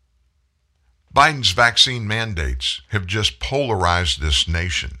 Biden's vaccine mandates have just polarized this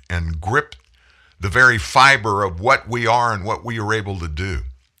nation and gripped the very fiber of what we are and what we are able to do.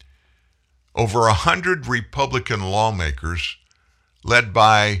 Over 100 Republican lawmakers, led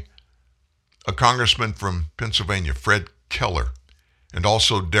by a congressman from Pennsylvania, Fred Keller, and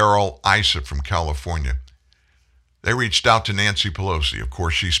also Darrell Issa from California, they reached out to Nancy Pelosi. Of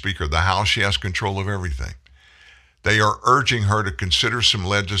course, she's Speaker of the House. She has control of everything. They are urging her to consider some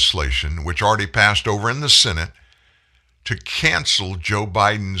legislation, which already passed over in the Senate, to cancel Joe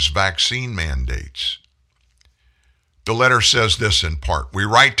Biden's vaccine mandates. The letter says this in part: we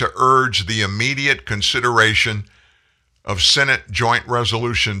write to urge the immediate consideration of Senate Joint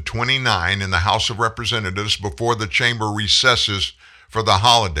Resolution 29 in the House of Representatives before the chamber recesses for the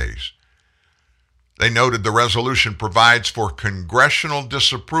holidays. They noted the resolution provides for congressional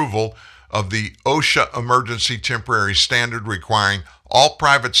disapproval of the OSHA emergency temporary standard requiring all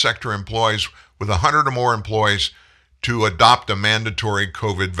private sector employees with 100 or more employees to adopt a mandatory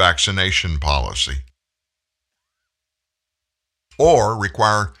COVID vaccination policy, or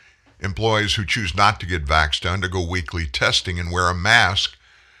require employees who choose not to get vaxxed to undergo weekly testing and wear a mask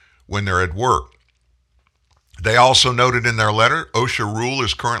when they're at work. They also noted in their letter, OSHA rule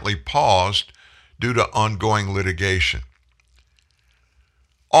is currently paused due to ongoing litigation.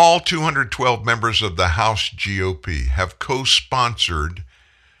 All 212 members of the House GOP have co-sponsored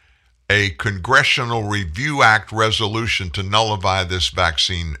a Congressional Review Act resolution to nullify this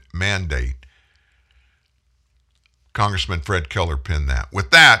vaccine mandate. Congressman Fred Keller penned that.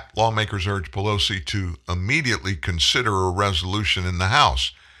 With that, lawmakers urge Pelosi to immediately consider a resolution in the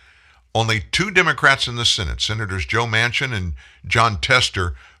House. Only 2 Democrats in the Senate, Senators Joe Manchin and John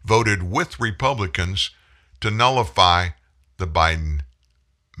Tester, voted with Republicans to nullify the Biden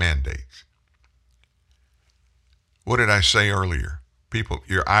mandates. What did I say earlier? People,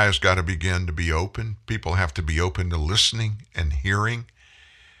 your eyes got to begin to be open. People have to be open to listening and hearing.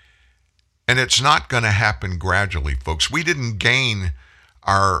 And it's not going to happen gradually, folks. We didn't gain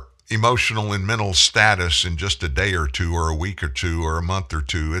our emotional and mental status in just a day or two or a week or two or a month or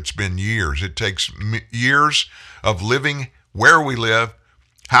two. It's been years. It takes years of living where we live,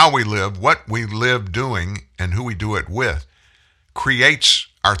 how we live, what we live doing, and who we do it with. Creates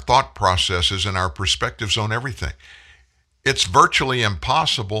our thought processes and our perspectives on everything. It's virtually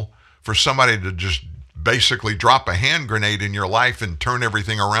impossible for somebody to just basically drop a hand grenade in your life and turn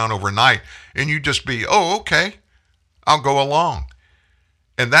everything around overnight and you just be, oh, okay, I'll go along.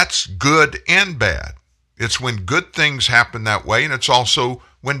 And that's good and bad. It's when good things happen that way, and it's also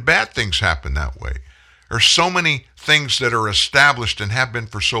when bad things happen that way. There's so many things that are established and have been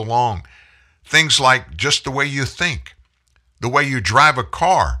for so long. Things like just the way you think, the way you drive a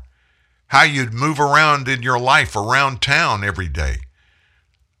car, how you move around in your life around town every day.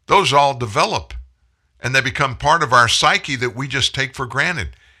 Those all develop, and they become part of our psyche that we just take for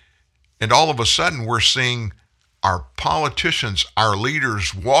granted. And all of a sudden, we're seeing our politicians, our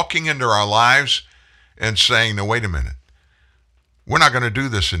leaders walking into our lives and saying, no, wait a minute. We're not going to do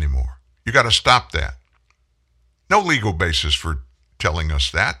this anymore. You got to stop that. No legal basis for telling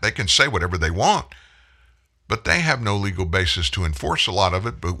us that. They can say whatever they want, but they have no legal basis to enforce a lot of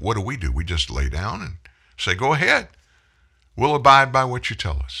it. But what do? We just lay down and say, go ahead. We'll abide by what you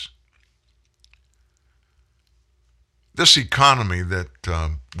tell us. This economy that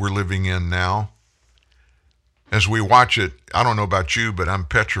we're living in now, as we watch it, I don't know about you, but I'm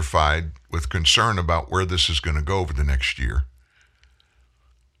petrified with concern about where this is going to go over the next year.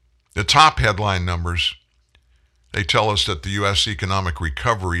 The top headline numbers They tell us that the U.S. economic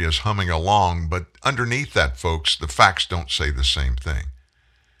recovery is humming along, but underneath that, folks, the facts don't say the same thing.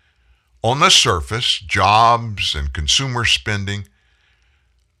 On the surface, jobs and consumer spending,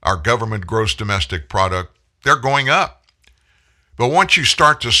 our government gross domestic product, they're going up. But once you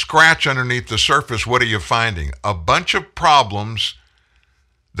start to scratch underneath the surface, what are you finding? A bunch of problems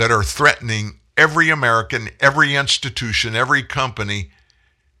that are threatening every American, every institution, every company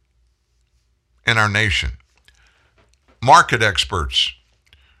in our nation. Market experts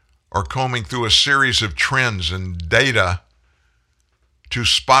are combing through a series of trends and data to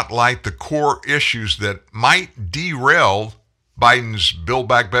spotlight the core issues that might derail Biden's Build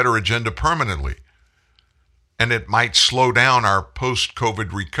Back Better agenda permanently. And it might slow down our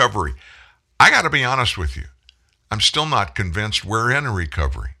post-COVID recovery. I got to be honest with you. I'm still not convinced we're in a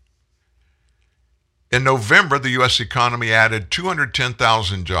recovery. In November, the U.S. economy added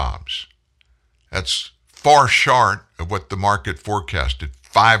 210,000 jobs. That's far short of what the market forecasted,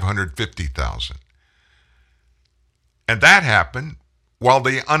 550,000. And that happened while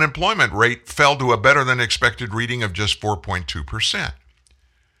the unemployment rate fell to a better than expected reading of just 4.2%.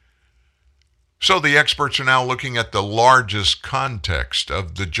 So the experts are now looking at the largest context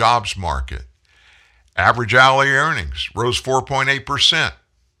of the jobs market. Average hourly earnings rose 4.8%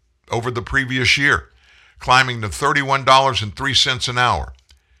 over the previous year, climbing to $31.03 an hour.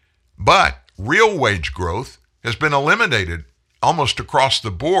 But real wage growth has been eliminated almost across the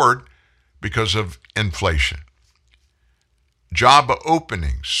board because of inflation. Job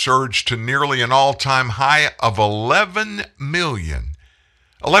openings surged to nearly an all-time high of 11 million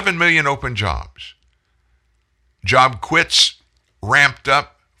open jobs. Job quits ramped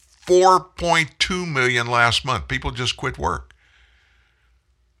up 4.2 million last month. People just quit work.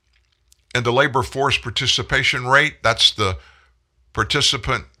 And the labor force participation rate, that's the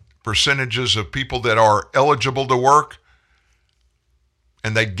participant percentages of people that are eligible to work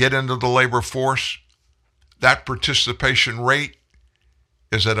and they get into the labor force, that participation rate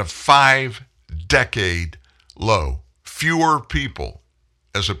is at a 5-decade low. Fewer people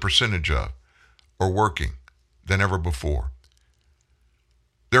as a percentage of are working than ever before.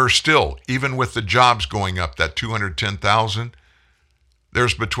 There are still, even with the jobs going up, that 210,000,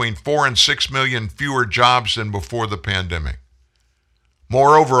 there's between 4 and 6 million fewer jobs than before the pandemic.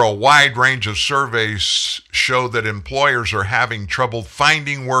 Moreover, a wide range of surveys show that employers are having trouble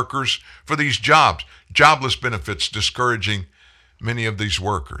finding workers for these jobs. Jobless benefits discouraging many of these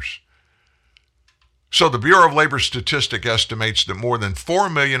workers. So the Bureau of Labor Statistics estimates that more than 4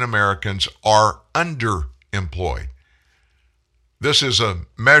 million Americans are underemployed. This is a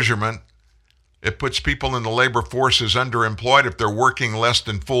measurement. It puts people in the labor force as underemployed if they're working less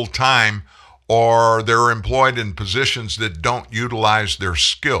than full time or they're employed in positions that don't utilize their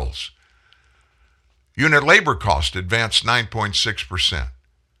skills. Unit labor cost advanced 9.6%.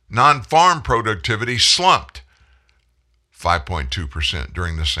 Non-farm productivity slumped 5.2%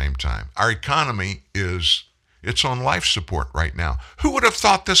 during the same time. Our economy is its on life support right now. Who would have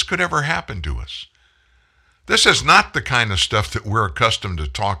thought this could ever happen to us? This is not the kind of stuff that we're accustomed to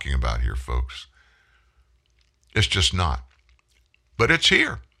talking about here, folks. It's just not. But it's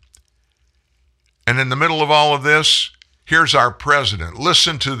here. And in the middle of all of this, here's our president.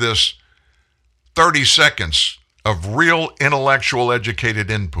 Listen to this 30 seconds of real intellectual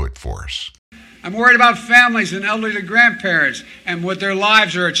educated input for us. I'm worried about families and elderly grandparents and what their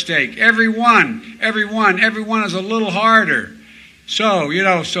lives are at stake. Everyone is a little harder. So,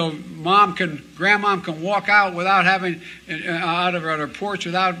 so grandmom can walk out without having, out of her porch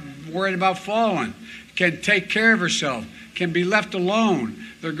without worrying about falling, can take care of herself, can be left alone.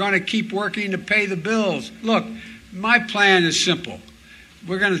 They're going to keep working to pay the bills. Look, my plan is simple.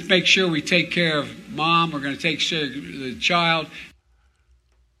 We're going to make sure we take care of mom. We're going to take care of the child.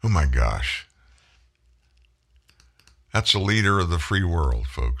 Oh, my gosh. That's a leader of the free world,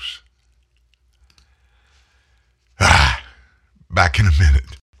 folks. Back in a minute.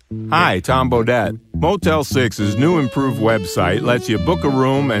 Hi, Tom Bodette. Motel 6's new improved website lets you book a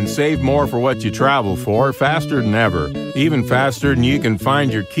room and save more for what you travel for faster than ever. Even faster than you can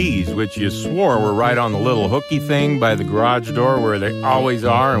find your keys, which you swore were right on the little hooky thing by the garage door where they always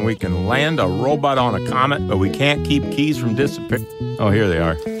are, and we can land a robot on a comet, but we can't keep keys from disappearing. Oh, here they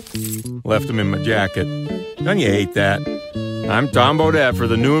are. Left them in my jacket. Don't you hate that? I'm Tom Bodette for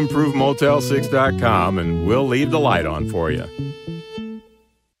the new improved Motel6.com, and we'll leave the light on for you.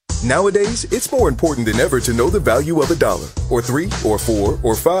 Nowadays, it's more important than ever to know the value of $1, or $3, or $4,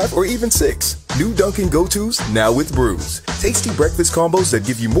 or $5, or even $6. New Dunkin' Go-Tos, now with brews. Tasty breakfast combos that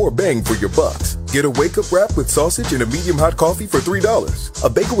give you more bang for your bucks. Get a wake-up wrap with sausage and a medium hot coffee for $3. A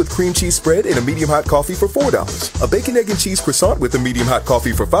bagel with cream cheese spread and a medium hot coffee for $4. A bacon, egg, and cheese croissant with a medium hot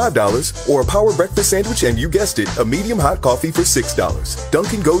coffee for $5. Or a power breakfast sandwich and, you guessed it, a medium hot coffee for $6.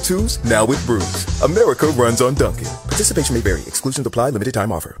 Dunkin' Go-Tos, now with brews. America runs on Dunkin'. Participation may vary. Exclusions apply. Limited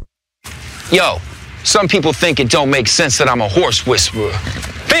time offer. Yo, some people think it don't make sense that I'm a horse whisperer.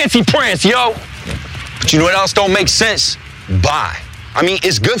 Fancy prance, yo! But you know what else don't make sense? Bye. I mean,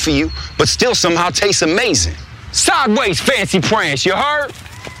 it's good for you, but still somehow tastes amazing. Sideways fancy prance, you heard?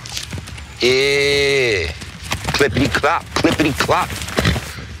 Yeah. Clippity-clop, clippity-clop.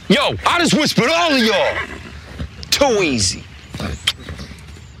 Yo, I just whispered all of y'all. Too easy.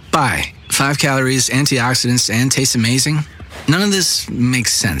 Bye. 5 calories, antioxidants, and tastes amazing. None of this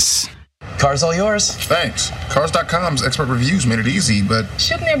makes sense. Car's all yours. Thanks. Cars.com's expert reviews made it easy, but...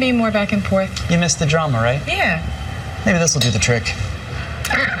 Shouldn't there be more back and forth? You missed the drama, right? Yeah. Maybe this will do the trick.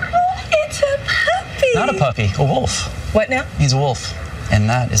 Oh, it's a puppy. Not a puppy, a wolf. What now? He's a wolf, and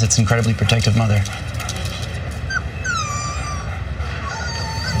that is its incredibly protective mother.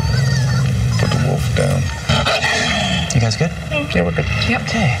 Put the wolf down. You guys good? Yeah, we're good. Yep.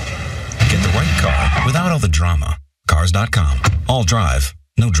 Okay. Get the right car without all the drama. Cars.com. All drive,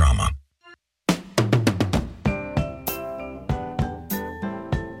 no drama.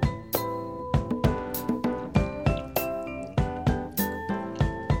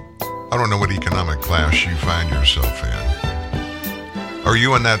 I don't know what economic class you find yourself in. Are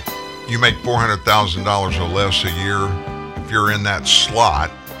you in that, you make $400,000 or less a year? If you're in that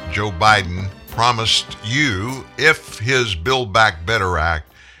slot, Joe Biden promised you, if his Build Back Better Act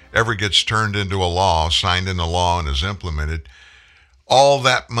ever gets turned into a law, signed into law and is implemented, all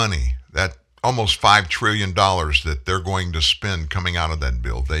that money, that almost $5 trillion that they're going to spend coming out of that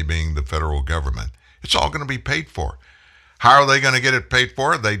bill, they being the federal government, it's all going to be paid for. How are they going to get it paid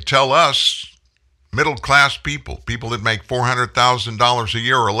for? They tell us, middle-class people that make $400,000 a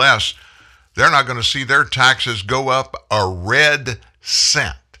year or less, they're not going to see their taxes go up a red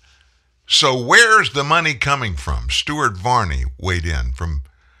cent. So where's the money coming from? Stuart Varney weighed in from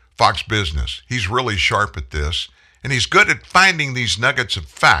Fox Business. He's really sharp at this, and he's good at finding these nuggets of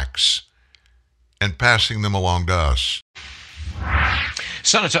facts and passing them along to us.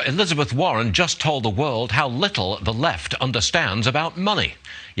 Senator Elizabeth Warren just told the world how little the left understands about money.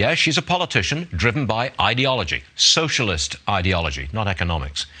 Yes, she's a politician driven by ideology, socialist ideology, not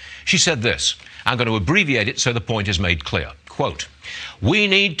economics. She said this. I'm going to abbreviate it so the point is made clear. Quote, "We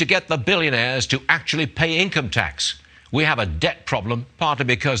need to get the billionaires to actually pay income tax. We have a debt problem, partly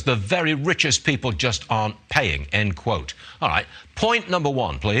because the very richest people just aren't paying," end quote. All right, point number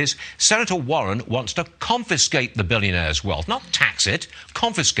one, please. Senator Warren wants to confiscate the billionaires' wealth, not tax it,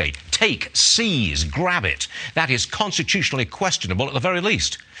 confiscate, take, seize, grab it. That is constitutionally questionable at the very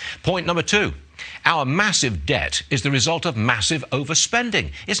least. Point number two. Our massive debt is the result of massive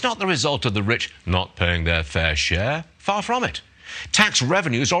overspending. It's not the result of the rich not paying their fair share. Far from it. Tax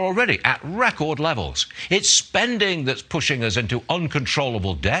revenues are already at record levels. It's spending that's pushing us into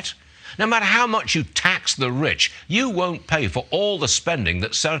uncontrollable debt. No matter how much you tax the rich, you won't pay for all the spending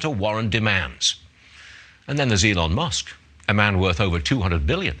that Senator Warren demands. And then there's Elon Musk, a man worth over $200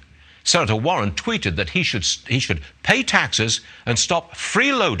 billion. Senator Warren tweeted that he should pay taxes and stop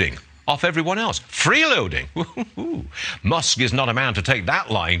freeloading off everyone else. Freeloading. Musk is not a man to take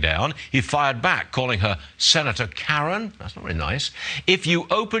that lying down. He fired back, calling her Senator Karen. That's not very nice. "If you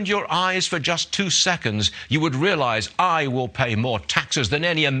opened your eyes for just 2 seconds, you would realize I will pay more taxes than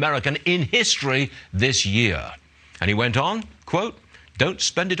any American in history this year." And he went on, quote, "Don't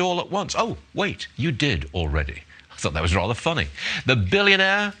spend it all at once." Oh, wait, you did already. I thought that was rather funny. The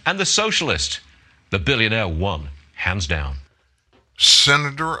billionaire and the socialist. The billionaire won, hands down.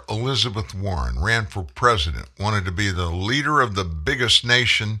 Senator Elizabeth Warren ran for president, wanted to be the leader of the biggest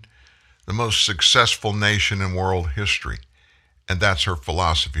nation, the most successful nation in world history. And that's her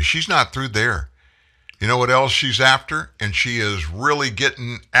philosophy. She's not through there. You know what else she's after? And she is really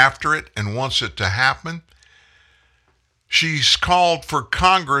getting after it and wants it to happen. She's called for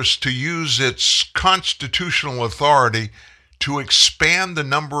Congress to use its constitutional authority to expand the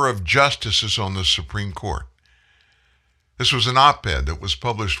number of justices on the Supreme Court. This was an op-ed that was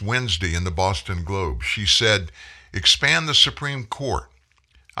published Wednesday in the Boston Globe. She said, "Expand the Supreme Court.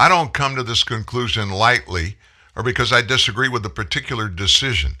 I don't come to this conclusion lightly or because I disagree with a particular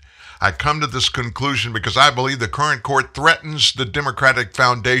decision. I come to this conclusion because I believe the current court threatens the democratic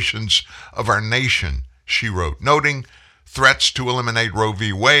foundations of our nation," she wrote, noting threats to eliminate Roe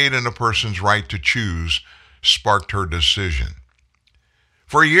v. Wade and a person's right to choose sparked her decision.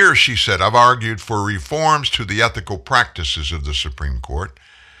 For years, she said, I've argued for reforms to the ethical practices of the Supreme Court.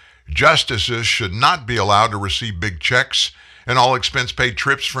 Justices should not be allowed to receive big checks and all expense-paid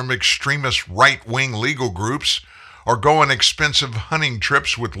trips from extremist right-wing legal groups or go on expensive hunting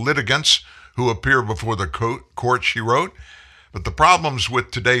trips with litigants who appear before the court, she wrote. But the problems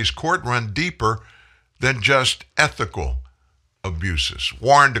with today's court run deeper than just ethical abuses.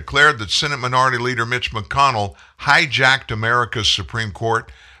 Warren declared that Senate Minority Leader Mitch McConnell hijacked America's Supreme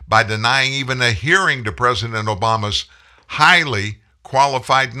Court by denying even a hearing to President Obama's highly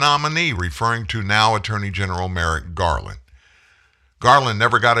qualified nominee, referring to now Attorney General Merrick Garland. Garland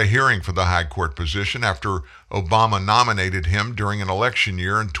never got a hearing for the high court position after Obama nominated him during an election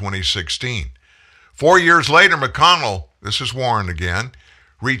year in 2016. 4 years later, McConnell, this is Warren again,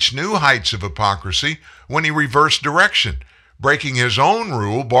 reached new heights of hypocrisy when he reversed direction, breaking his own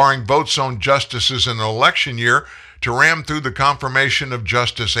rule, barring votes on justices in an election year to ram through the confirmation of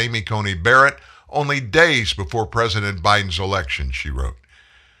Justice Amy Coney Barrett only days before President Biden's election, she wrote.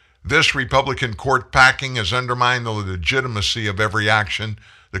 This Republican court packing has undermined the legitimacy of every action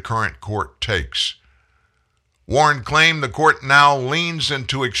the current court takes. Warren claimed the court now leans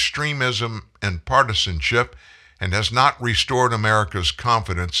into extremism and partisanship and has not restored America's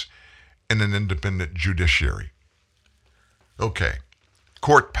confidence in an independent judiciary. Okay,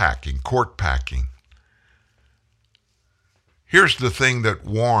 court packing. Here's the thing that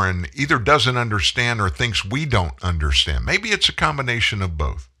Warren either doesn't understand or thinks we don't understand. Maybe it's a combination of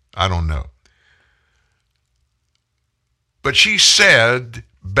both. I don't know. But she said,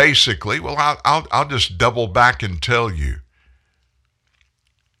 basically, well, I'll just double back and tell you.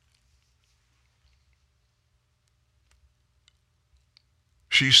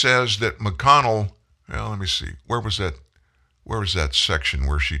 She says that McConnell, well, let me see, where was that section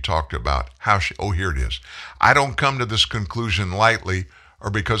where she talked about how here it is. I don't come to this conclusion lightly or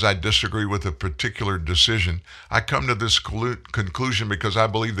because I disagree with a particular decision. I come to this conclusion because I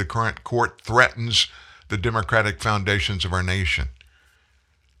believe the current court threatens the democratic foundations of our nation.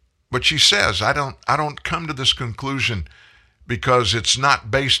 But she says, I don't come to this conclusion because it's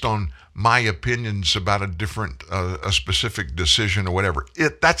not based on my opinions about a specific decision or whatever.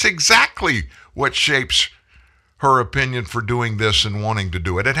 That's exactly what shapes her opinion for doing this and wanting to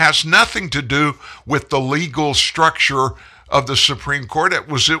do it. It has nothing to do with the legal structure of the Supreme Court. It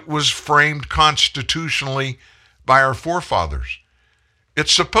was framed constitutionally by our forefathers.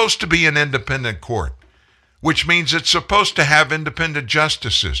 It's supposed to be an independent court, which means it's supposed to have independent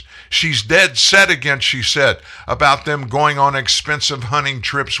justices. She's dead set against, she said, about them going on expensive hunting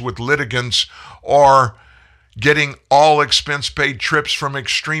trips with litigants or getting all expense-paid trips from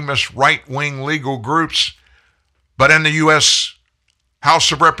extremist right-wing legal groups. But in the U.S.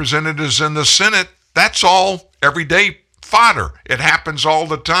 House of Representatives and the Senate, that's all everyday fodder. It happens all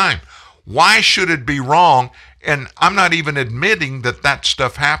the time. Why should it be wrong? And I'm not even admitting that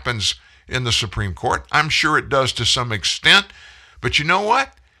stuff happens in the Supreme Court. I'm sure it does to some extent. But you know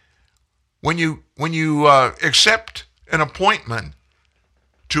what? When you accept an appointment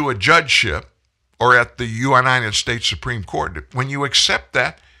to a judgeship or at the United States Supreme Court, when you accept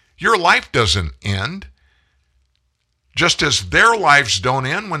that, your life doesn't end, just as their lives don't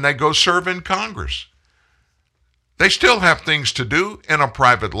end when they go serve in Congress. They still have things to do in a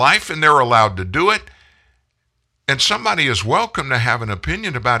private life, and they're allowed to do it. And somebody is welcome to have an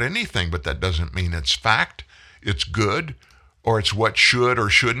opinion about anything, but that doesn't mean it's fact, it's good, or it's what should or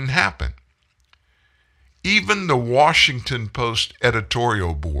shouldn't happen. Even the Washington Post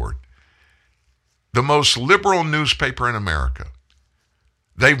editorial board, the most liberal newspaper in America,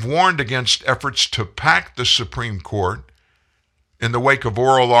 they've warned against efforts to pack the Supreme Court in the wake of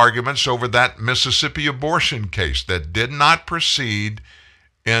oral arguments over that Mississippi abortion case that did not proceed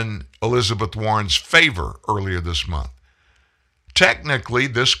in Elizabeth Warren's favor earlier this month. Technically,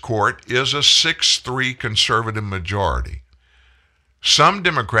 this court is a 6-3 conservative majority. Some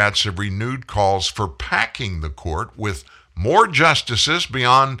Democrats have renewed calls for packing the court with more justices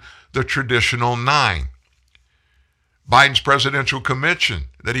beyond the traditional 9. Biden's presidential commission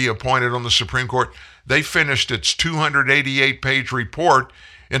that he appointed on the Supreme Court, they finished its 288-page report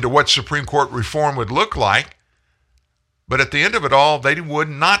into what Supreme Court reform would look like. But at the end of it all, they would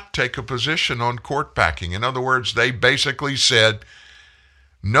not take a position on court packing. In other words, they basically said,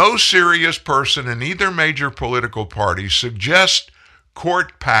 no serious person in either major political party suggests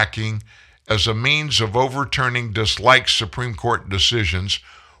court packing as a means of overturning disliked Supreme Court decisions,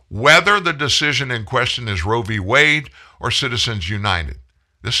 whether the decision in question is Roe v. Wade or Citizens United.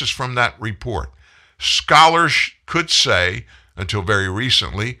 This is from that report. Scholars could say, until very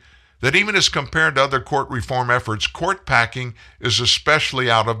recently, that even as compared to other court reform efforts, court packing is especially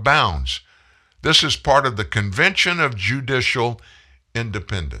out of bounds. This is part of the Convention of Judicial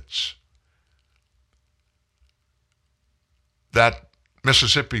Independence. That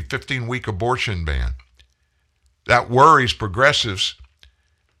Mississippi 15-week abortion ban, that worries progressives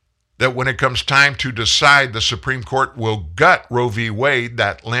that when it comes time to decide, the Supreme Court will gut Roe v. Wade,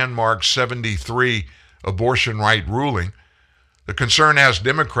 that landmark 73 abortion right ruling. The concern has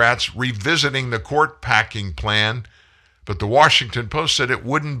Democrats revisiting the court packing plan, but the Washington Post said it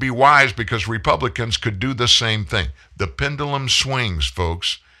wouldn't be wise because Republicans could do the same thing. The pendulum swings,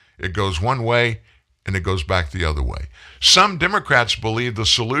 folks. It goes one way and it goes back the other way. Some Democrats believe the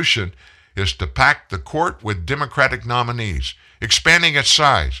solution is to pack the court with Democratic nominees, expanding its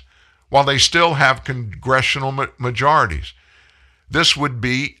size, while they still have congressional majorities. This would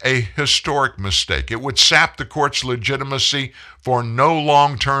be a historic mistake. It would sap the court's legitimacy for no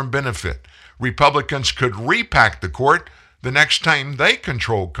long-term benefit. Republicans could repack the court the next time they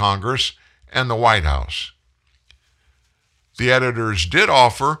control Congress and the White House. The editors did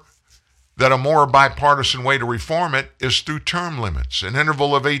offer that a more bipartisan way to reform it is through term limits, an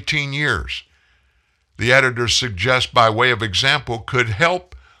interval of 18 years. The editors suggest, by way of example, could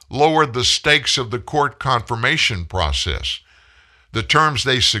help lower the stakes of the court confirmation process. The terms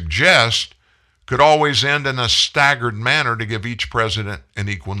they suggest could always end in a staggered manner to give each president an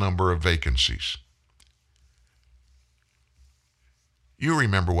equal number of vacancies. You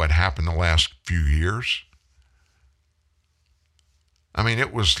remember what happened the last few years? I mean,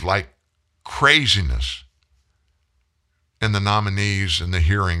 it was like craziness in the nominees and the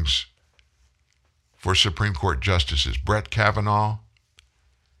hearings for Supreme Court justices. Brett Kavanaugh,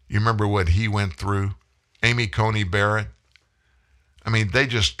 you remember what he went through? Amy Coney Barrett. I mean, they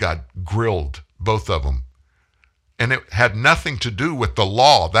just got grilled, both of them. And it had nothing to do with the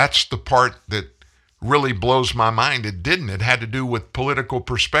law. That's the part that really blows my mind. It didn't. It had to do with political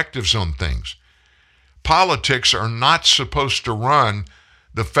perspectives on things. Politics are not supposed to run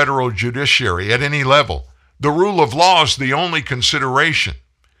the federal judiciary at any level. The rule of law is the only consideration.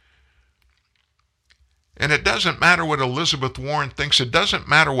 And it doesn't matter what Elizabeth Warren thinks. It doesn't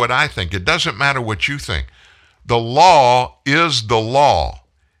matter what I think. It doesn't matter what you think. The law is the law,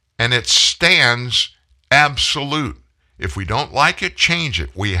 and it stands absolute. If we don't like it, change it.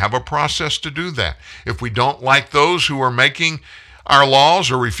 We have a process to do that. If we don't like those who are making our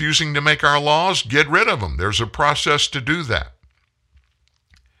laws or refusing to make our laws, get rid of them. There's a process to do that.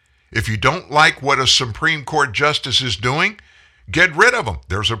 If you don't like what a Supreme Court justice is doing, get rid of them.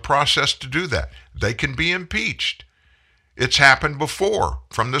 There's a process to do that. They can be impeached. It's happened before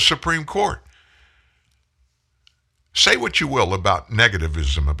from the Supreme Court. Say what you will about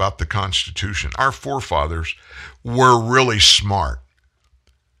negativism, about the Constitution. Our forefathers were really smart.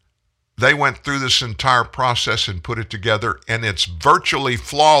 They went through this entire process and put it together, and it's virtually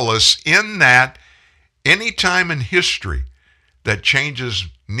flawless in that any time in history that changes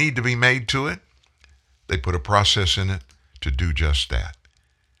need to be made to it, they put a process in it to do just that.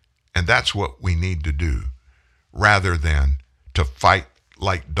 And that's what we need to do, rather than to fight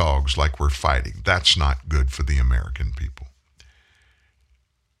like dogs like we're fighting. That's not good for the American people.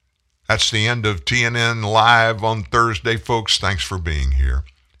 That's the end of TNN Live on Thursday, folks. Thanks for being here.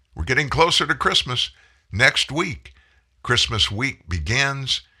 We're getting closer to Christmas. Next week, Christmas week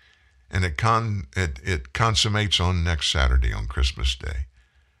begins, and it consummates on next Saturday, on Christmas Day.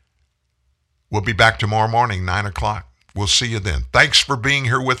 We'll be back tomorrow morning, 9 o'clock. We'll see you then. Thanks for being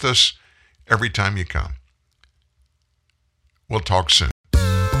here with us every time you come. We'll talk soon.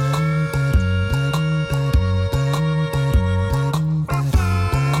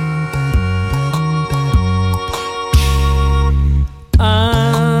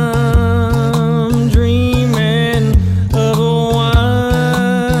 I'm dreaming of a white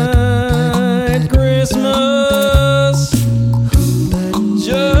Christmas,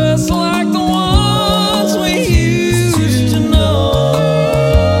 just like the ones we used to know,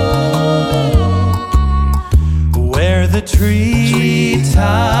 where the tree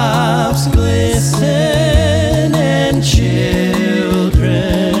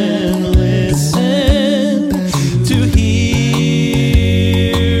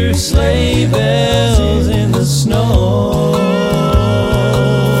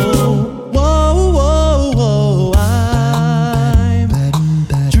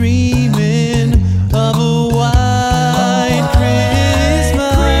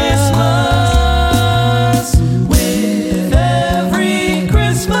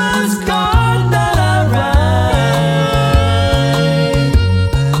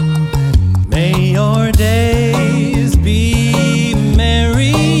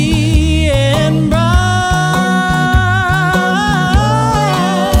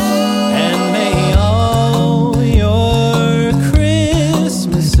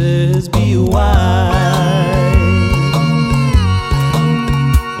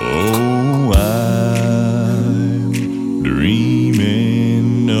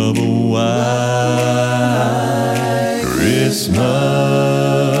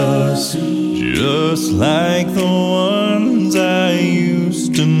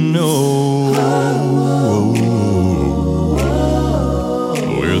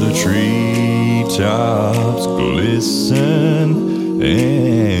treetops glisten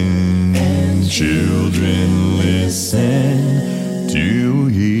and children listen to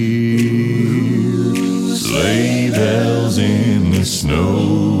hear sleigh bells in the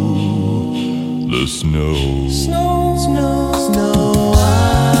snow, the snow. Snow, snow, snow.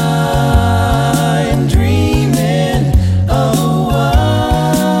 I'm dreaming of a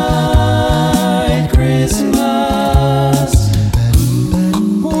white Christmas.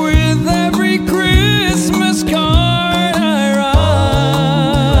 With every Christmas card I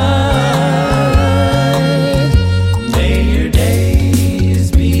write, may your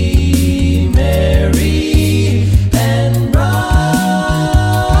days be merry and bright,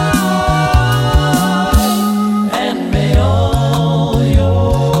 and may all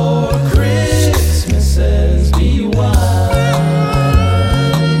your Christmases be white,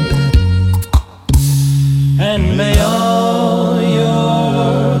 and may all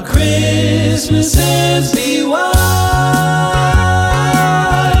your Christmases be